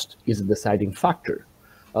cost is a deciding factor.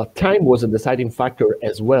 Time was a deciding factor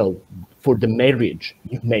as well for the marriage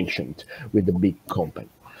you mentioned with the big company.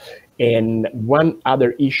 And one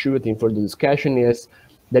other issue, I think, for the discussion is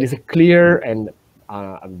there is a clear and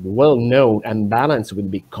well-known imbalance with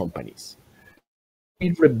big companies.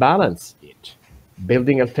 We rebalance it,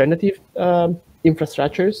 building alternative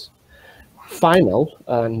infrastructures. Final,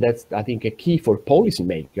 and that's, I think, a key for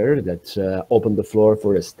policymaker that opened the floor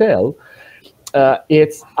for Estelle,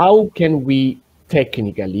 it's how can we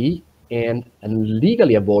technically and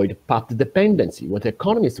legally avoid path dependency, what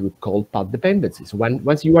economists would call path dependencies.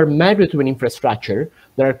 Once you are married to an infrastructure,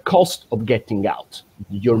 there are costs of getting out,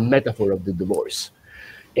 your metaphor of the divorce.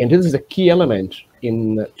 And this is a key element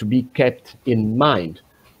to be kept in mind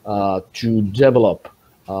to develop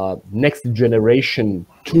next generation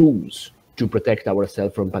tools to protect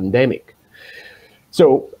ourselves from pandemic.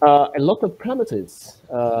 So a lot of promises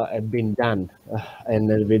have been done and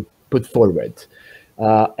have been put forward.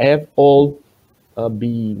 Have all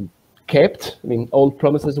been kept? I mean, all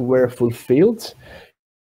promises were fulfilled.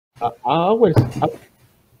 How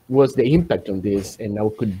was the impact on this, and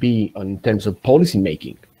how could be in terms of policy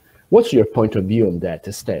making? What's your point of view on that,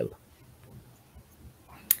 Estelle?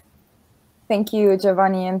 Thank you,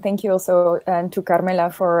 Giovanni, and thank you also to Carmela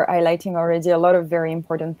for highlighting already a lot of very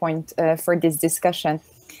important points for this discussion.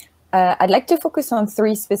 I'd like to focus on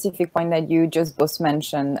three specific points that you just both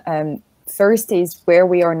mentioned. First is where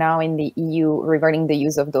we are now in the EU regarding the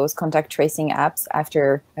use of those contact tracing apps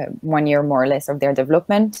after 1 year more or less of their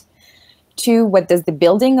development. Two, what does the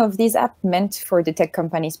building of these apps meant for the tech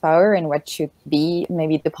companies' power and what should be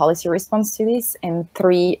maybe the policy response to this? And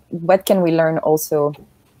three, what can we learn also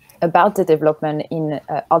about the development in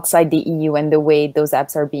outside the EU and the way those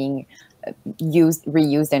apps are being used,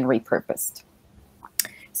 reused, and repurposed?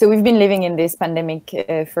 So we've been living in this pandemic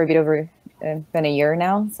for a bit over than a year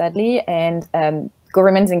now, sadly, and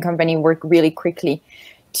governments and companies work really quickly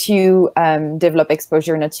to develop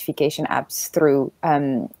exposure notification apps through,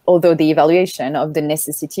 although the evaluation of the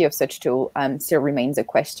necessity of such tool still remains a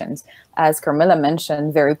question. As Carmela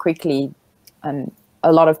mentioned very quickly,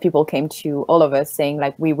 a lot of people came to all of us saying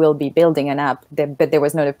like, we will be building an app, but there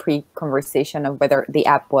was not a pre-conversation of whether the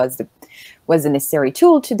app was the necessary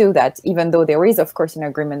tool to do that, even though there is, of course, an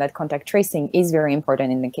agreement that contact tracing is very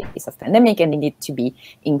important in the case of pandemic, and it needed to be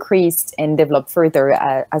increased and developed further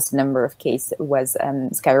as the number of cases was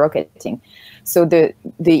skyrocketing. So the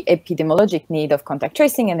epidemiologic need of contact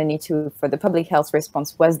tracing and the need for the public health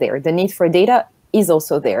response was there. The need for data is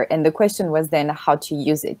also there. And the question was then how to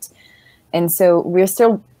use it. And so we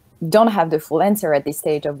still don't have the full answer at this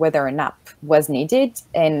stage of whether an app was needed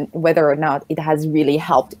and whether or not it has really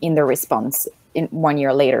helped in the response in 1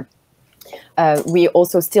 year later. We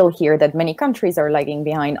also still hear that many countries are lagging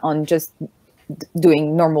behind on just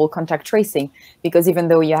doing normal contact tracing, because even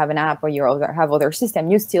though you have an app or you have other system,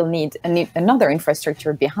 you still need another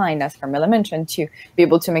infrastructure behind, as Carmela mentioned, to be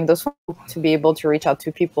able to make those, to be able to reach out to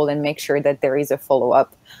people and make sure that there is a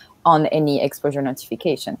follow-up on any exposure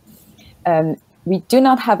notification. We do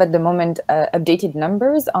not have at the moment updated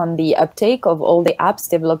numbers on the uptake of all the apps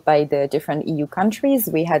developed by the different EU countries.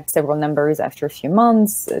 We had several numbers after a few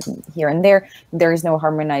months here and there. There is no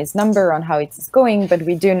harmonized number on how it is going, but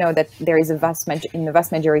we do know that there is in the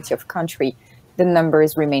vast majority of countries, the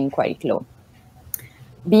numbers remain quite low.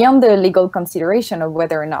 Beyond the legal consideration of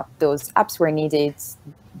whether or not those apps were needed,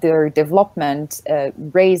 their development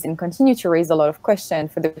raised and continue to raise a lot of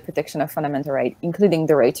questions for the protection of fundamental rights, including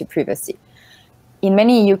the right to privacy. In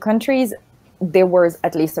many EU countries, there was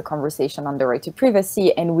at least a conversation on the right to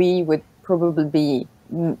privacy, and we would probably be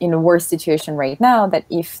in a worse situation right now that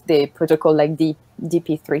if the protocol like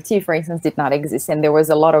DP3T, for instance, did not exist. And there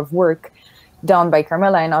was a lot of work done by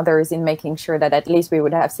Carmela and others in making sure that at least we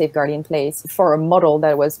would have safeguard in place for a model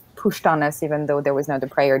that was pushed on us, even though there was not a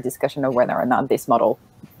prior discussion of whether or not this model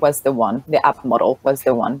was the one, the app model was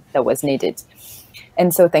the one that was needed.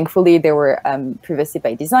 And so thankfully there were privacy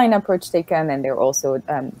by design approach taken, and there were also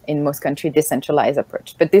in most countries decentralized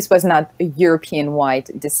approach. But this was not a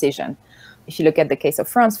European-wide decision. If you look at the case of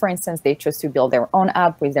France, for instance, they chose to build their own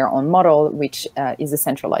app with their own model, which is a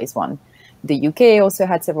centralized one. The UK also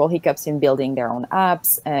had several hiccups in building their own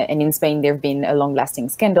apps. And in Spain, there have been a long-lasting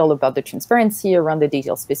scandal about the transparency around the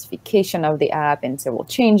detailed specification of the app and several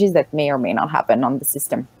changes that may or may not happen on the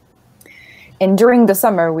system. And during the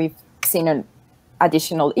summer, we've seen an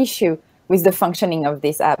additional issue with the functioning of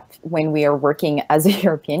this app when we are working as a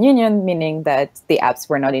European Union, meaning that the apps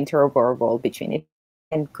were not interoperable between it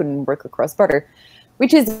and couldn't work across border,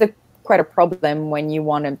 which is quite a problem when you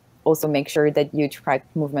want to also make sure that you track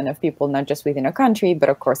movement of people, not just within a country, but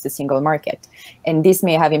across the single market. And this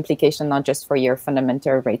may have implications not just for your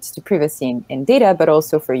fundamental rights to privacy and data, but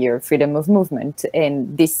also for your freedom of movement.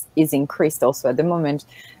 And this is increased also at the moment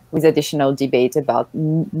with additional debate about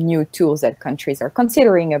new tools that countries are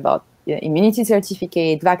considering about immunity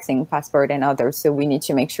certificate, vaccine passport, and others. So we need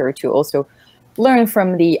to make sure to also learn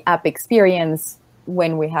from the app experience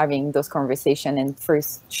when we're having those conversations, and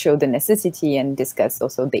first show the necessity and discuss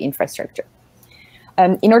also the infrastructure.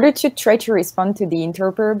 In order to try to respond to the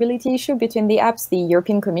interoperability issue between the apps, the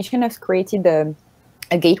European Commission has created a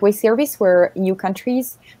gateway service where EU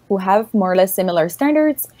countries who have more or less similar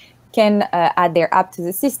standards can add their app to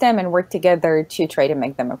the system and work together to try to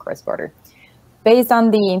make them across border. Based on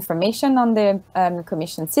the information on the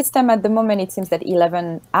Commission system at the moment, it seems that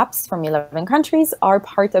 11 apps from 11 countries are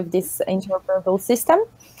part of this interoperable system.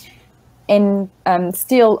 And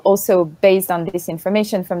still also based on this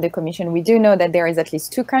information from the Commission, we do know that there is at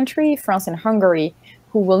least 2 countries, France and Hungary,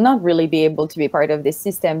 who will not really be able to be part of this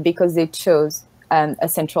system because they chose a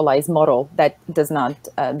centralized model that does not,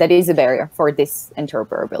 that is a barrier for this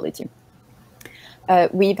interoperability.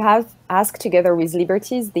 We have asked together with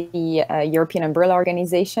Liberties, the European umbrella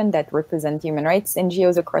organization that represents human rights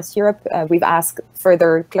NGOs across Europe, we've asked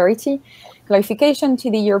further clarification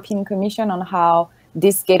to the European Commission on how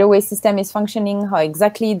this gateway system is functioning, how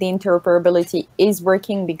exactly the interoperability is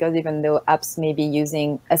working, because even though apps may be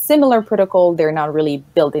using a similar protocol, they're not really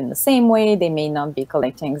built in the same way. They may not be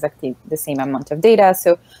collecting exactly the same amount of data.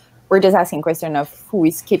 So we're just asking question of who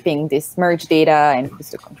is keeping this merged data and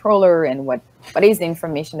who's the controller and what is the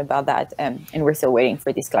information about that. And we're still waiting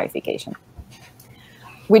for this clarification.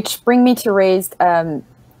 Which bring me to raise the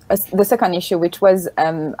second issue, which was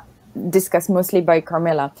discussed mostly by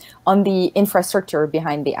Carmela on the infrastructure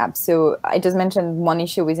behind the app. So I just mentioned one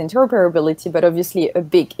issue with interoperability, but obviously a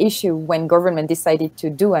big issue when government decided to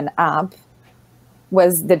do an app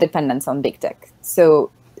was the dependence on big tech.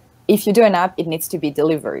 So if you do an app, it needs to be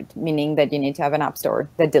delivered, meaning that you need to have an app store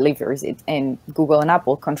that delivers it, and Google and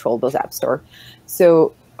Apple control those app stores.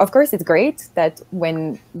 So of course, it's great that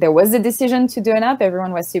when there was the decision to do an app,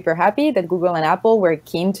 everyone was super happy that Google and Apple were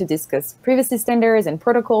keen to discuss privacy standards and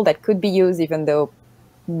protocol that could be used, even though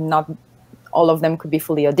not all of them could be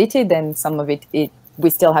fully audited, and some of it we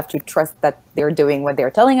still have to trust that they're doing what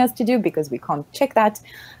they're telling us to do because we can't check that.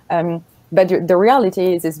 But the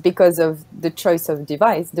reality is because of the choice of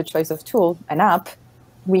device, the choice of tool, an app,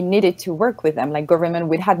 we needed to work with them. Like government,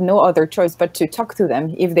 we had no other choice but to talk to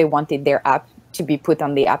them if they wanted their app to be put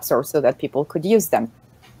on the App Store so that people could use them.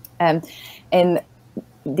 And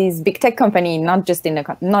these big tech companies, not just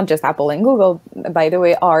Apple and Google, by the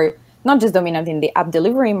way, are not just dominant in the app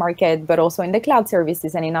delivery market, but also in the cloud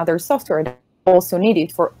services and in other software that also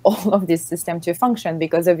needed for all of this system to function,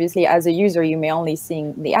 because obviously as a user you may only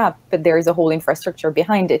see the app, but there is a whole infrastructure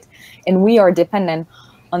behind it, and we are dependent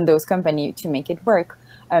on those companies to make it work.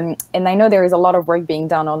 And I know there is a lot of work being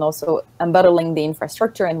done on also unbundling the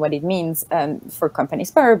infrastructure and what it means for companies'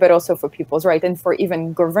 power, but also for people's right, and for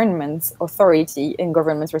even government's authority and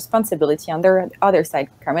government's responsibility on their other side.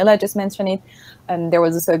 Carmela just mentioned it. There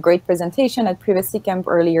was also a great presentation at Privacy Camp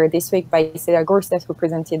earlier this week by Seda Gorstedt, who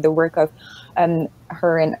presented the work of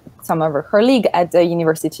her and some of her colleagues at the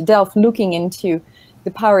University of Delft, looking into the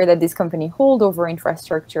power that this company hold over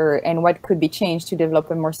infrastructure and what could be changed to develop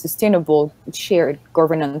a more sustainable shared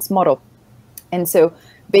governance model. And so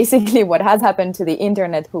basically what has happened to the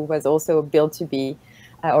internet, who was also built to be,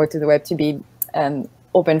 or to the web to be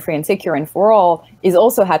open, free and secure and for all, is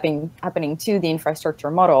also happening to the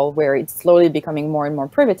infrastructure model, where it's slowly becoming more and more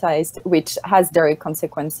privatized, which has direct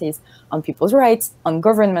consequences on people's rights, on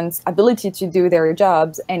government's ability to do their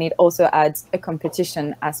jobs, and it also adds a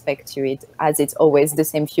competition aspect to it, as it's always the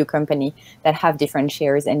same few companies that have different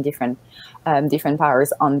shares and different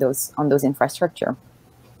powers on those infrastructure.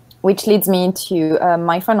 Which leads me to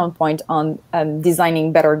my final point on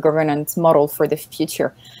designing better governance model for the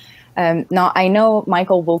future. Now, I know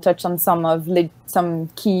Michael will touch on some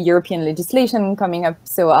key European legislation coming up,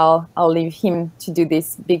 so I'll leave him to do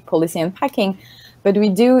this big policy unpacking. But we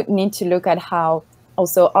do need to look at how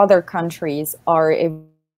also other countries are,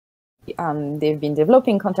 they've been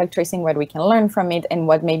developing contact tracing, what we can learn from it, and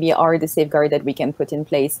what maybe are the safeguards that we can put in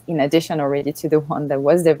place in addition already to the one that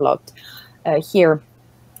was developed here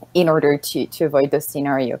in order to avoid this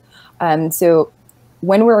scenario. So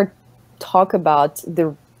when we're talk about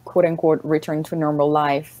the quote-unquote return to normal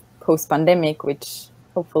life post-pandemic, which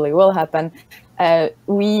hopefully will happen,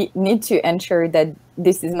 we need to ensure that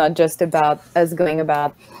this is not just about us going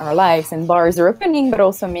about our lives and bars are opening, but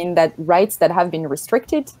also mean that rights that have been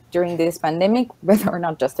restricted during this pandemic, whether or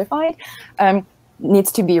not justified,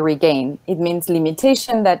 needs to be regained. It means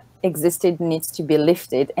limitation that existed needs to be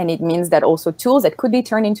lifted, and it means that also tools that could be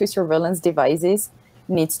turned into surveillance devices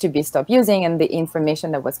needs to be stopped using, and the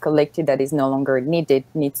information that was collected that is no longer needed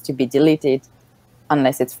needs to be deleted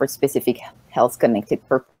unless it's for specific health connected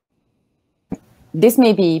purpose. This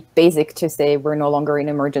may be basic to say we're no longer in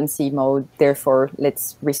emergency mode, therefore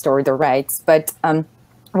let's restore the rights, but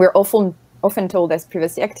we're often told as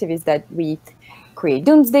privacy activists that we create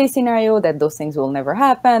doomsday scenario, that those things will never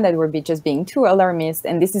happen, that we're just being too alarmist,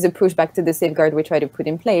 and this is a pushback to the safeguard we try to put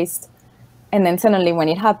in place. And then suddenly when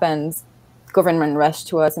it happens, government rush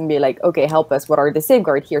to us and be like, okay, help us, what are the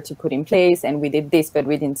safeguards here to put in place? And we did this, but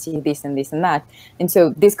we didn't see this and this and that. And so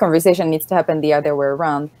this conversation needs to happen the other way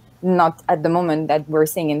around, not at the moment that we're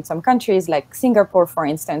seeing in some countries like Singapore, for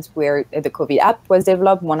instance, where the COVID app was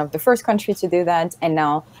developed, one of the first countries to do that. And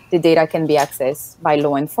now the data can be accessed by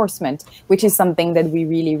law enforcement, which is something that we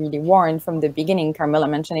really, really warned from the beginning. Carmela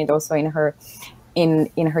mentioned it also in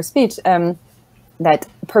her speech. That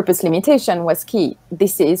purpose limitation was key.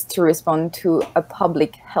 This is to respond to a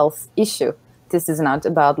public health issue. This is not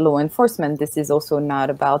about law enforcement. This is also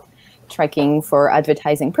not about tracking for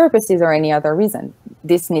advertising purposes or any other reason.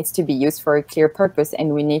 This needs to be used for a clear purpose,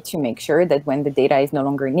 and we need to make sure that when the data is no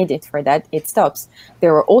longer needed for that, it stops.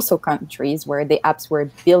 There are also countries where the apps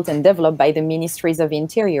were built and developed by the ministries of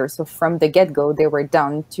interior. So from the get-go, they were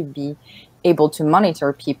done to be able to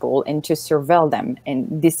monitor people and to surveil them.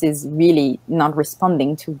 And this is really not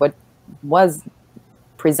responding to what was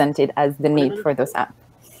presented as the need for those apps.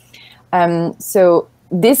 So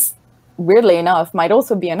this, weirdly enough, might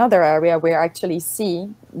also be another area where I actually see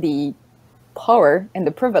the power and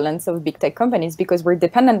the prevalence of big tech companies, because we're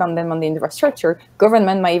dependent on them on the infrastructure.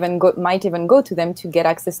 Government might even go to them to get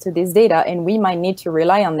access to this data, and we might need to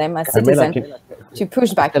rely on them as citizens to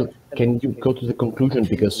push back. Can you go to the conclusion,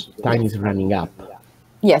 because time is running up?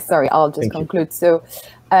 Yes, sorry, I'll just conclude. So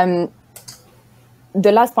the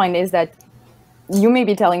last point is that you may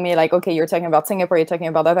be telling me like, okay, you're talking about Singapore, you're talking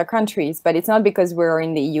about other countries, but it's not because we're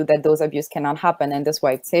in the EU that those abuses cannot happen. And that's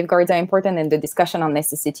why safeguards are important and the discussion on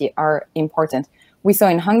necessity are important. We saw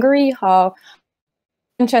in Hungary how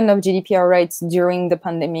extension of GDPR rights during the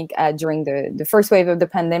pandemic, during the first wave of the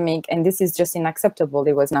pandemic, and this is just unacceptable.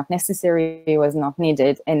 It was not necessary, it was not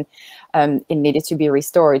needed, and it needed to be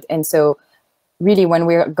restored. And so really, when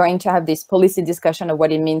we're going to have this policy discussion of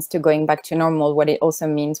what it means to going back to normal, what it also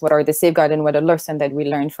means, what are the safeguards and what a lesson that we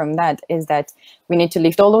learned from that is that we need to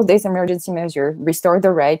lift all of these emergency measures, restore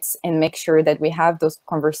the rights, and make sure that we have those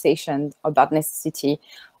conversations about necessity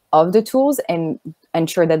of the tools and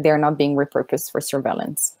ensure that they're not being repurposed for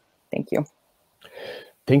surveillance. Thank you.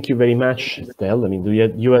 Thank you very much, Estelle. I mean,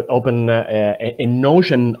 you had opened a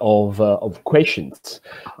notion of questions.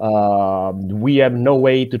 We have no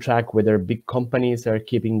way to track whether big companies are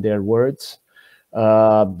keeping their words.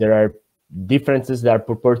 There are differences that are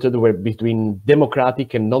purported between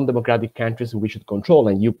democratic and non-democratic countries we should control.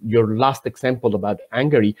 And your last example about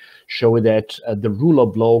Hungary showed that the rule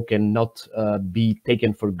of law cannot be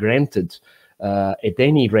taken for granted at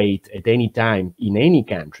any rate, at any time, in any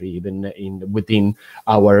country, even within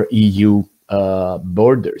our EU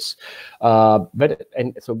borders.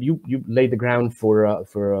 And so you laid the ground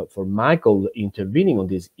for Michael intervening on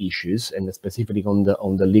these issues and specifically on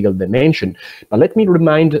the legal dimension. But let me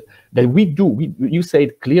remind that you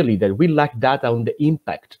said clearly that we lack data on the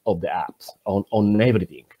impact of the apps on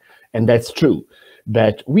everything, and that's true.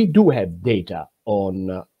 But we do have data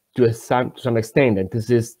on. To some extent, and this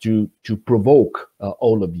is to provoke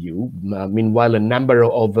all of you. Meanwhile, a number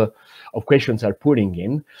of questions are putting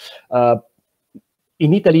in.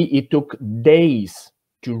 In Italy, it took days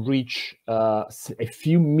to reach a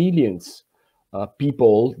few millions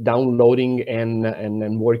people downloading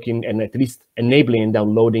and working, and at least enabling and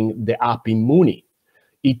downloading the app Immuni.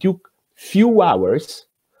 It took few hours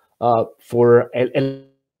for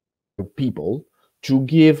people to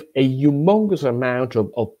give a humongous amount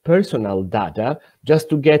of personal data just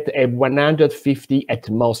to get a 150 at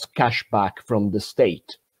most cashback from the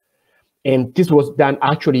state. And this was done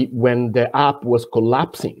actually when the app was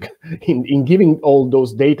collapsing in giving all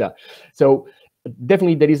those data. So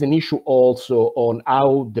definitely there is an issue also on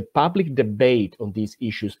how the public debate on these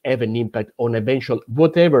issues have an impact on eventual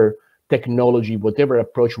whatever technology, whatever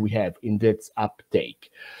approach we have in this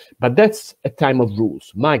uptake. But that's a time of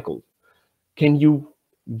rules. Michael, can you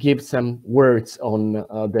give some words on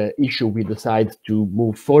the issue we decide to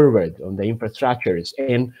move forward on the infrastructures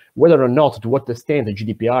and whether or not, to what extent the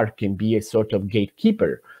GDPR can be a sort of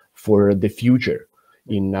gatekeeper for the future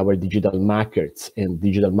in our digital markets and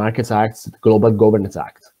Digital Markets Act, Global Governance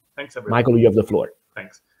Act? Thanks, everyone. Michael, you have the floor.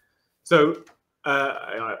 Thanks. So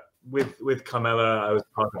with Carmela, I was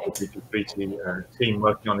part of the DP3 team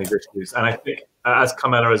working on these issues. And I think, as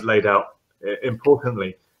Carmela has laid out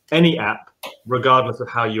importantly, any app, regardless of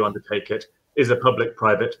how you undertake it, is a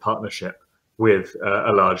public-private partnership with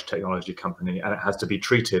a large technology company, and it has to be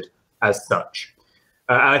treated as such.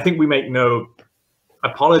 And I think we make no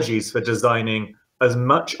apologies for designing as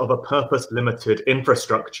much of a purpose-limited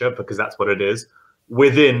infrastructure, because that's what it is,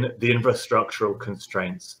 within the infrastructural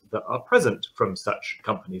constraints that are present from such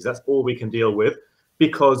companies. That's all we can deal with,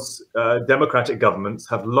 because democratic governments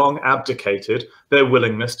have long abdicated their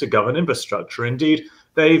willingness to govern infrastructure. Indeed,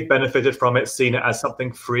 they've benefited from it, seen it as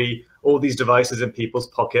something free, all these devices in people's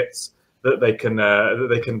pockets that they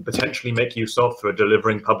can potentially make use of for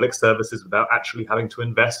delivering public services without actually having to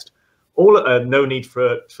invest. No need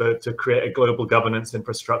to create a global governance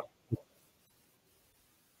infrastructure.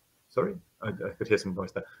 Sorry, I could hear some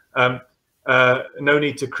noise there. No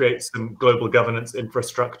need to create some global governance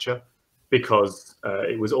infrastructure, because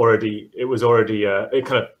it was already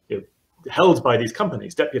held by these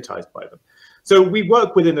companies, deputized by them. So we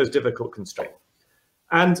work within those difficult constraints.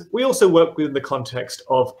 And we also work within the context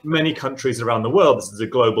of many countries around the world. This is a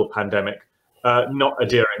global pandemic, not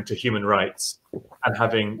adhering to human rights and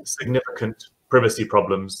having significant privacy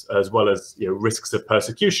problems, as well as risks of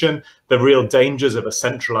persecution, the real dangers of a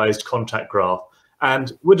centralized contact graph.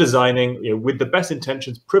 And we're designing, with the best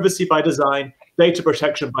intentions, privacy by design, data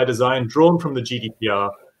protection by design, drawn from the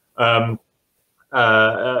GDPR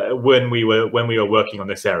when we were working on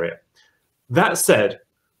this area. That said,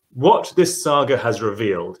 what this saga has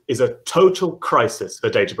revealed is a total crisis for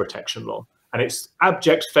data protection law, and it's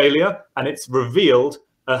abject failure, and it's revealed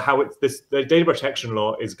how the data protection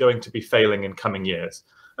law is going to be failing in coming years.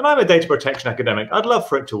 And I'm a data protection academic. I'd love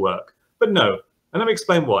for it to work, but no. And let me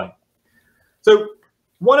explain why. So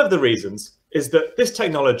one of the reasons is that this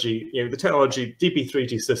technology, the technology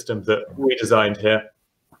DP3T system that we designed here,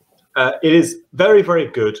 it is very, very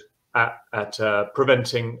good at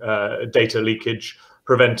preventing data leakage,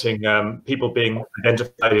 preventing people being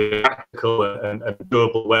identified in practical and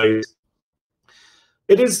doable ways.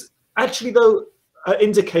 It is actually, though, an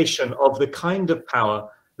indication of the kind of power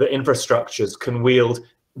that infrastructures can wield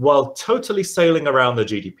while totally sailing around the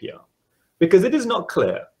GDPR. Because it is not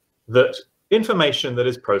clear that information that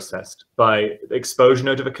is processed by exposure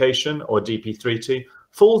notification or DP3T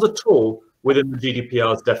falls at all within the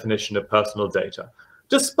GDPR's definition of personal data,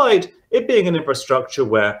 despite it being an infrastructure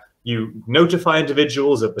where you notify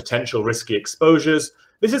individuals of potential risky exposures.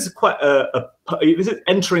 This is quite this is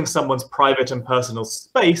entering someone's private and personal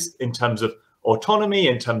space in terms of autonomy,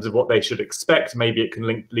 in terms of what they should expect. Maybe it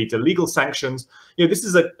can lead to legal sanctions. You know, this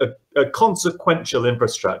is a consequential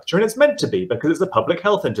infrastructure, and it's meant to be because it's a public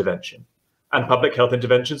health intervention, and public health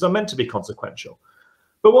interventions are meant to be consequential.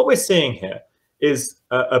 But what we're seeing here is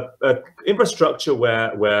a infrastructure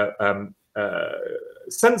where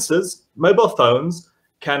sensors, mobile phones,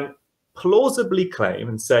 can plausibly claim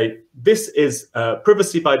and say, this is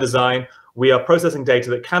privacy by design. We are processing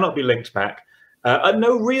data that cannot be linked back. At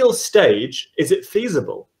no real stage is it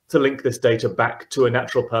feasible to link this data back to a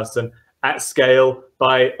natural person at scale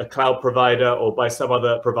by a cloud provider or by some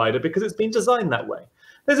other provider, because it's been designed that way.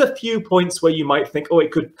 There's a few points where you might think, oh,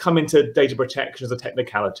 it could come into data protection as a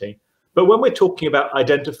technicality. But when we're talking about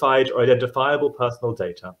identified or identifiable personal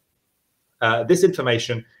data, this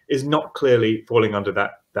information is not clearly falling under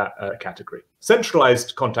that category.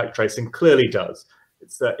 Centralized contact tracing clearly does.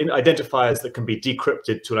 It's identifiers that can be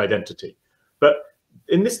decrypted to an identity. But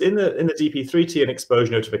in the DP3T and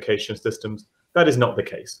exposure notification systems, that is not the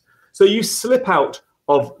case. So you slip out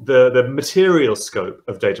of the material scope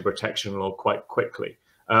of data protection law quite quickly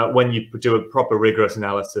when you do a proper rigorous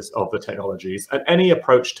analysis of the technologies, and any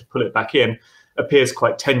approach to pull it back in appears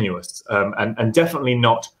quite tenuous and definitely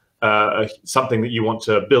not something that you want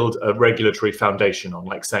to build a regulatory foundation on,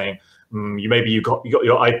 like saying you got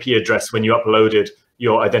your IP address when you uploaded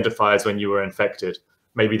your identifiers when you were infected.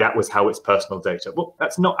 Maybe that was how it's personal data. Well,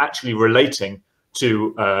 that's not actually relating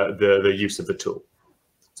to the use of the tool.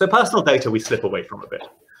 So personal data we slip away from a bit.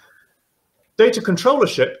 Data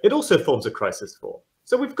controllership, it also forms a crisis for.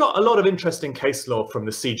 So we've got a lot of interesting case law from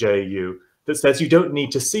the CJEU that says you don't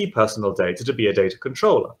need to see personal data to be a data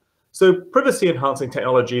controller. So privacy enhancing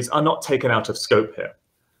technologies are not taken out of scope here.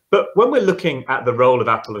 But when we're looking at the role of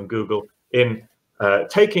Apple and Google in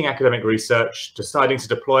taking academic research, deciding to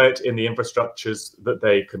deploy it in the infrastructures that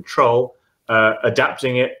they control,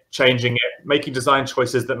 adapting it, changing it, making design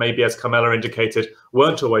choices that maybe, as Carmela indicated,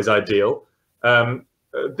 weren't always ideal,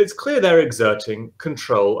 it's clear they're exerting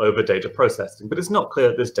control over data processing, but it's not clear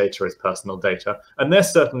that this data is personal data, and they're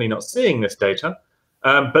certainly not seeing this data,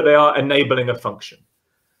 but they are enabling a function.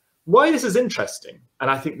 Why this is interesting,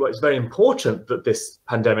 and I think what is very important that this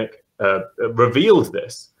pandemic revealed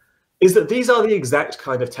this, is that these are the exact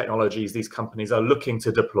kind of technologies these companies are looking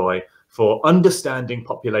to deploy for understanding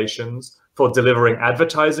populations, for delivering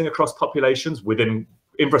advertising across populations within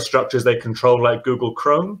infrastructures they control like Google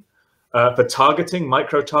Chrome, for targeting,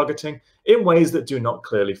 micro-targeting, in ways that do not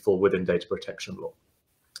clearly fall within data protection law.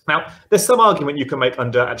 Now, there's some argument you can make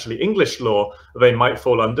under actually English law they might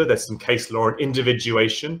fall under. There's some case law on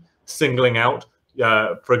individuation, singling out,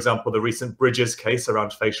 for example, the recent Bridges case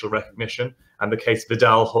around facial recognition and the case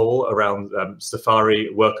Vidal Hall around Safari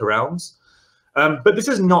workarounds. But this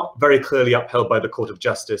is not very clearly upheld by the Court of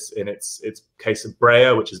Justice in its case of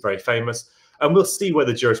Breyer, which is very famous, and we'll see where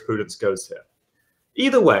the jurisprudence goes here.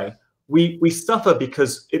 Either way, we suffer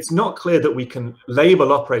because it's not clear that we can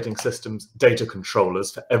label operating systems data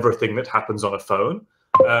controllers for everything that happens on a phone.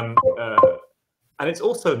 And it's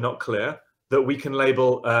also not clear that we can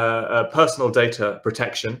label personal data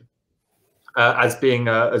protection as being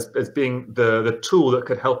the tool that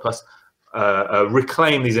could help us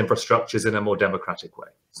reclaim these infrastructures in a more democratic way.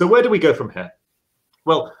 So where do we go from here?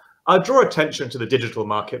 Well, I'll draw attention to the Digital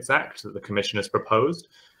Markets Act that the Commission has proposed.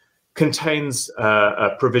 Contains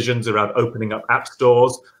provisions around opening up app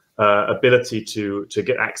stores, ability to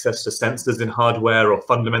get access to sensors in hardware or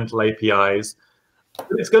fundamental APIs.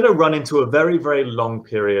 It's going to run into a very, very long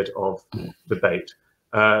period of debate.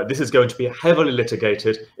 This is going to be heavily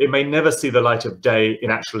litigated. It may never see the light of day in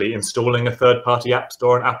actually installing a third-party app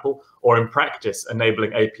store on Apple, or in practice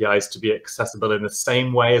enabling APIs to be accessible in the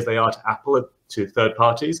same way as they are to Apple to third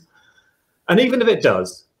parties. And even if it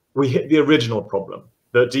does, we hit the original problem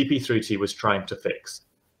that DP3T was trying to fix,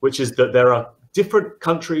 which is that there are different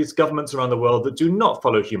countries, governments around the world that do not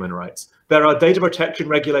follow human rights. There are data protection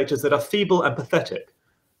regulators that are feeble and pathetic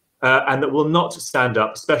and that will not stand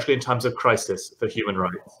up, especially in times of crisis, for human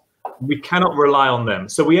rights. We cannot rely on them.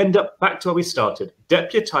 So we end up back to where we started,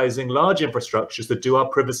 deputizing large infrastructures that do our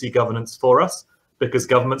privacy governance for us because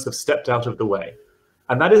governments have stepped out of the way.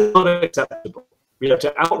 And that is not acceptable. We have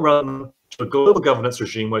to outrun to a global governance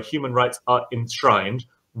regime where human rights are enshrined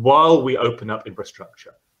while we open up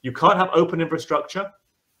infrastructure. You can't have open infrastructure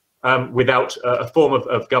without a form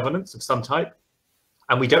of governance of some type.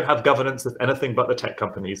 And we don't have governance of anything but the tech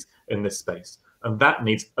companies in this space. And that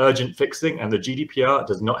needs urgent fixing, and the GDPR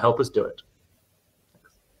does not help us do it.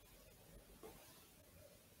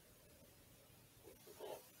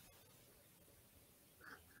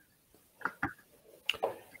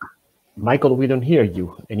 Michael, we don't hear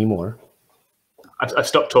you anymore. I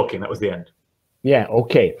stopped talking. That was the end. Yeah,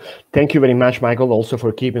 okay. Thank you very much, Michael, also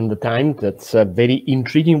for keeping the time. That's very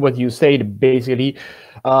intriguing what you said, basically,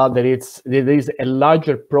 that there is a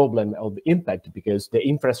larger problem of impact because the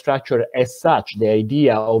infrastructure as such, the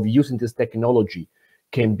idea of using this technology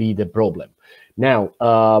can be the problem. Now,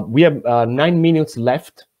 we have 9 minutes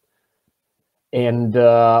left. And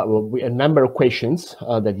a number of questions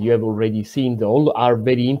that you have already seen, all are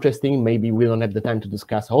very interesting. Maybe we don't have the time to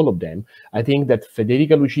discuss all of them. I think that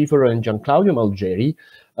Federica Lucifero and Gian Claudio Malgeri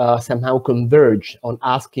somehow converge on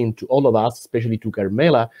asking to all of us, especially to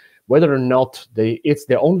Carmela, whether or not it's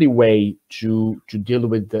the only way to deal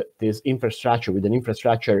with this infrastructure, with an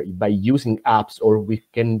infrastructure by using apps, or we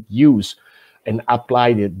can use and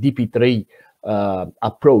apply the DP3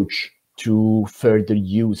 approach to further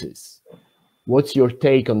uses. What's your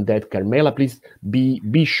take on that, Carmela? Please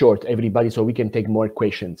be short, everybody, so we can take more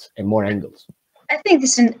questions and more angles. I think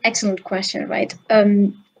this is an excellent question, right?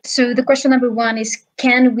 So the question number one is,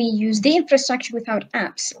 can we use the infrastructure without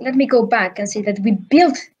apps? Let me go back and say that we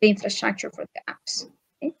built the infrastructure for the apps.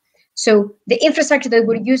 Okay? So the infrastructure that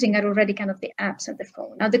we're using are already kind of the apps on the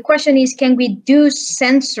phone. Now the question is, can we do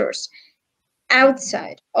sensors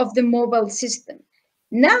outside of the mobile system?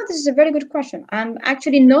 Now, this is a very good question. I'm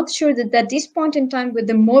actually not sure that at this point in time, where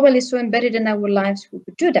the mobile is so embedded in our lives, we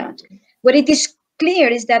could do that. What it is clear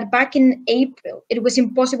is that back in April, it was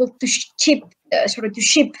impossible to ship,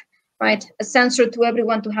 right, a sensor to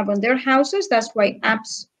everyone to have on their houses. That's why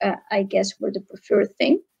apps, I guess, were the preferred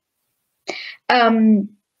thing.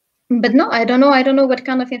 But no, I don't know what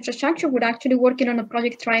kind of infrastructure. We're actually working on a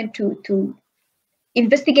project trying to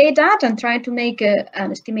investigate that and try to make an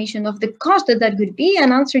estimation of the cost that would be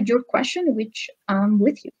and answer your question, which I'm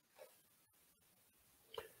with you.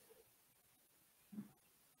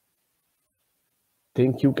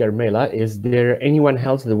 Thank you, Carmela. Is there anyone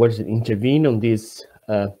else that wants to intervene on these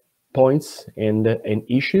points and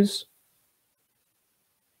issues?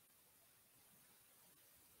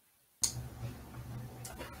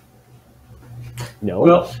 No?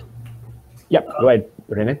 Well, yeah, go ahead,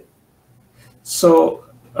 Rene. So,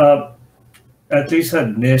 at least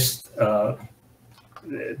at NIST,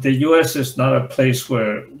 the U.S. is not a place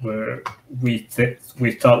where we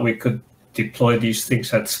thought we could deploy these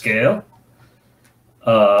things at scale.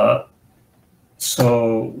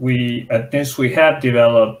 So at NIST we have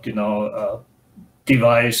developed, a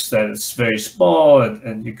device that is very small,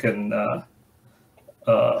 and you can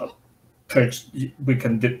we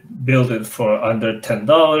can build it for under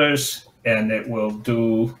 $10, and it will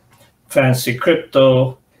do fancy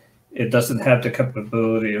crypto. It doesn't have the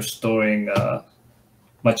capability of storing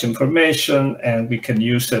much information, and we can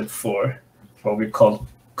use it for what we call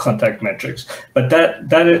contact metrics. But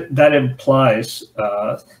that implies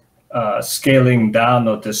scaling down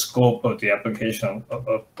of the scope of the application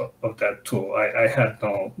of that tool. I had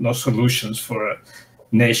no solutions for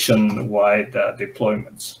nationwide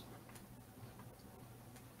deployments.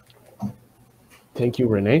 Thank you,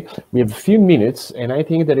 Rene. We have a few minutes, and I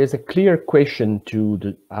think there is a clear question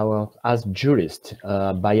to us jurists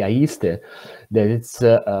by AISTE that it's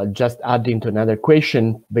just adding to another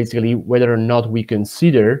question, basically whether or not we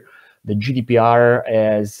consider the GDPR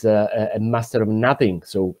as a master of nothing,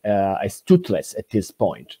 so as toothless at this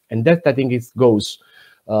point. And that, I think, goes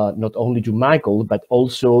not only to Michael, but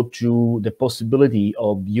also to the possibility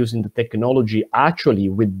of using the technology actually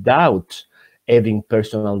without having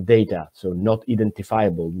personal data, so not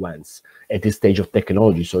identifiable ones at this stage of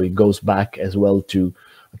technology. So it goes back as well to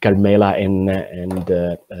Carmela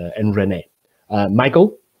and Rene.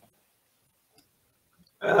 Michael?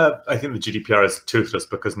 I think the GDPR is toothless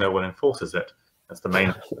because no one enforces it. That's the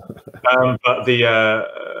main. But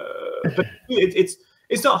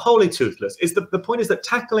it's not wholly toothless. The point is that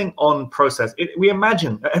tackling on process, we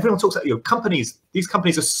imagine, everyone talks about, companies, these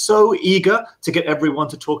companies are so eager to get everyone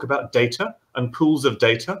to talk about data and pools of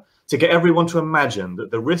data, to get everyone to imagine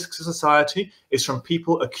that the risk to society is from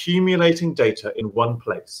people accumulating data in one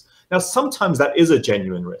place. Now, sometimes that is a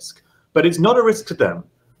genuine risk, But it's not a risk to them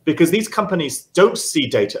because these companies don't see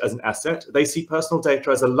data as an asset. They see personal data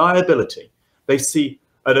as a liability. They see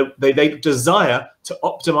they desire to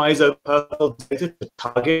optimize over personal data, to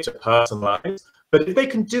target, to personalize. But if they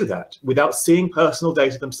can do that without seeing personal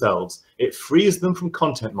data themselves, it frees them from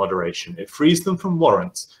content moderation. It frees them from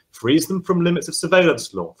warrants, frees them from limits of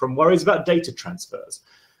surveillance law, from worries about data transfers.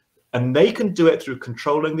 And they can do it through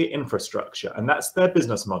controlling the infrastructure. And that's their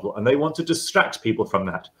business model. And they want to distract people from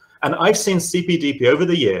that. And I've seen CPDP over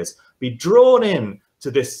the years be drawn in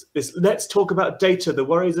to this let's talk about data, the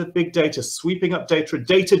worries of big data, sweeping up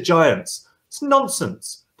data giants. It's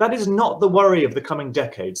nonsense. That is not the worry of the coming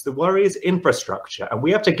decades. The worry is infrastructure. And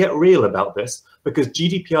we have to get real about this because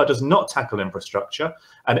GDPR does not tackle infrastructure.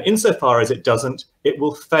 And insofar as it doesn't, it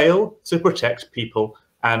will fail to protect people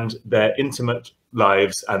and their intimate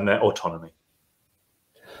lives and their autonomy.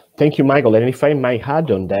 Thank you, Michael. And if I might add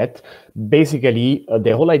on that, basically,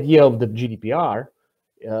 the whole idea of the GDPR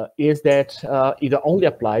is that it only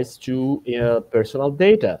applies to personal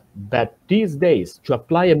data. But these days, to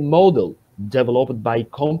apply a model developed by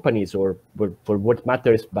companies or for what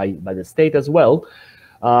matters by the state as well,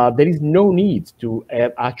 there is no need to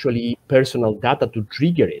have actually personal data to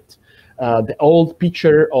trigger it. The old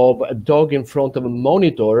picture of a dog in front of a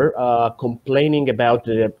monitor complaining about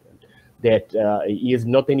that he is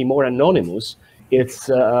not anymore anonymous, it's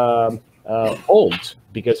old,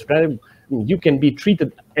 because you can be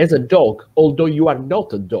treated as a dog, although you are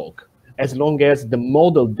not a dog, as long as the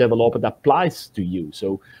model developed applies to you.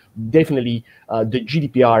 So definitely the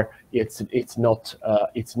GDPR, it's not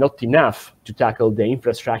enough to tackle the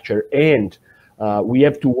infrastructure, and we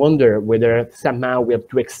have to wonder whether somehow we have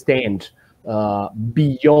to extend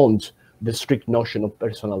beyond the strict notion of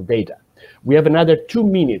personal data. We have another 2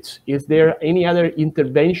 minutes. Is there any other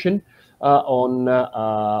intervention from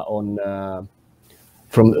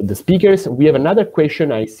the speakers? We have another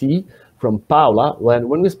question I see from Paula.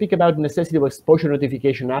 When we speak about the necessity of exposure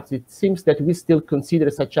notification apps, it seems that we still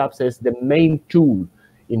consider such apps as the main tool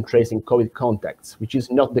in tracing COVID contacts, which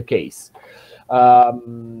is not the case.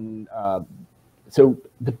 So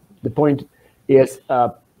the point is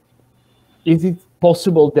it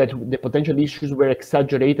possible that the potential issues were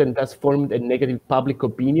exaggerated and thus formed a negative public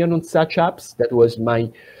opinion on such apps? That was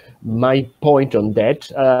my point on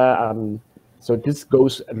that. So this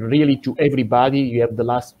goes really to everybody. You have the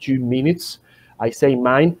last 2 minutes. I say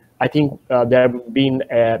mine. I think there have been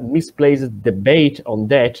a misplaced debate on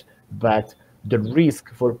that, but the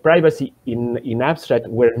risk for privacy in abstract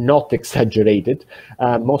were not exaggerated.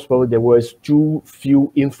 Most probably there was too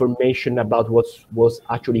few information about what was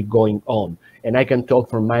actually going on. And I can talk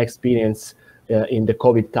from my experience in the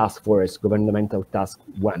COVID task force, governmental task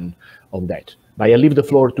 1 on that. But I leave the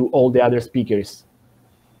floor to all the other speakers.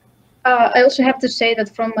 I also have to say that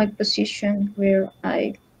from my position where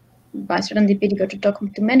I, by serendipity, got to talk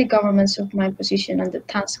to many governments of my position and the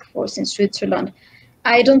task force in Switzerland,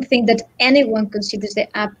 I don't think that anyone considers the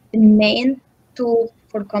app the main tool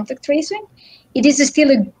for contact tracing. It is still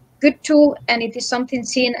a good tool, and it is something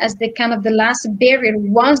seen as the kind of the last barrier.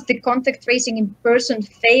 Once the contact tracing in person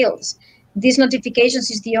fails, these notifications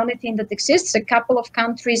is the only thing that exists. A couple of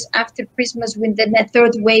countries after Christmas, when the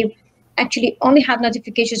third wave, actually only had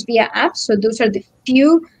notifications via apps. So those are the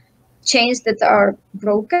few chains that are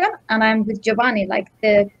broken. And I'm with Giovanni, like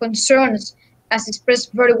the concerns as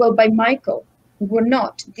expressed very well by Michael were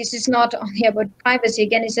not. This is not only about privacy.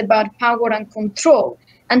 Again, it's about power and control.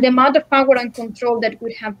 And the amount of power and control that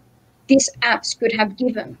would have these apps could have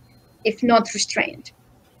given if not restrained.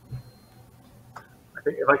 I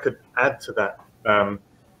think if I could add to that,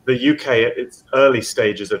 the UK at its early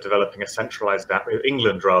stages of developing a centralized app,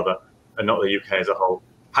 England rather, and not the UK as a whole,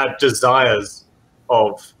 had desires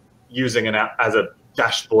of using an app as a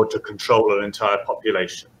dashboard to control an entire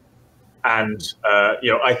population. And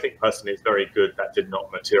I think personally it's very good that did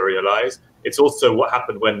not materialize. It's also what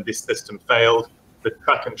happened when this system failed. The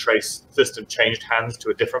track and trace system changed hands to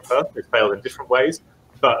a different person. It failed in different ways.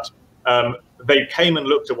 But they came and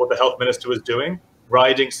looked at what the health minister was doing,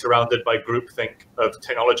 riding surrounded by groupthink of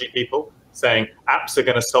technology people, saying apps are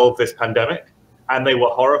going to solve this pandemic. And they were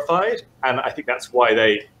horrified. And I think that's why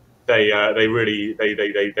they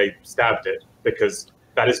stabbed it, because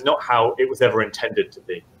that is not how it was ever intended to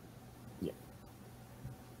be. Yeah.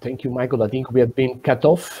 Thank you, Michael. I think we have been cut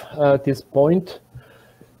off at this point.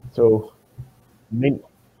 So,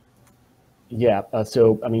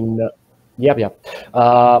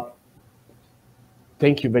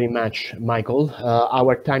 thank you very much, Michael.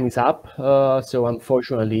 Our time is up, so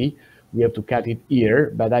unfortunately we have to cut it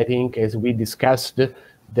here. But I think, as we discussed,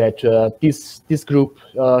 that this group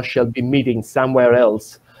shall be meeting somewhere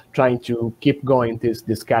else trying to keep going this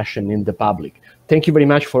discussion in the public. Thank you very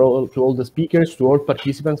much to all the speakers, to all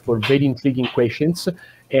participants for very intriguing questions,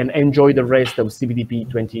 and enjoy the rest of CBDP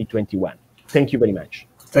 2021. Thank you very much.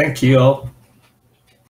 Thank you all.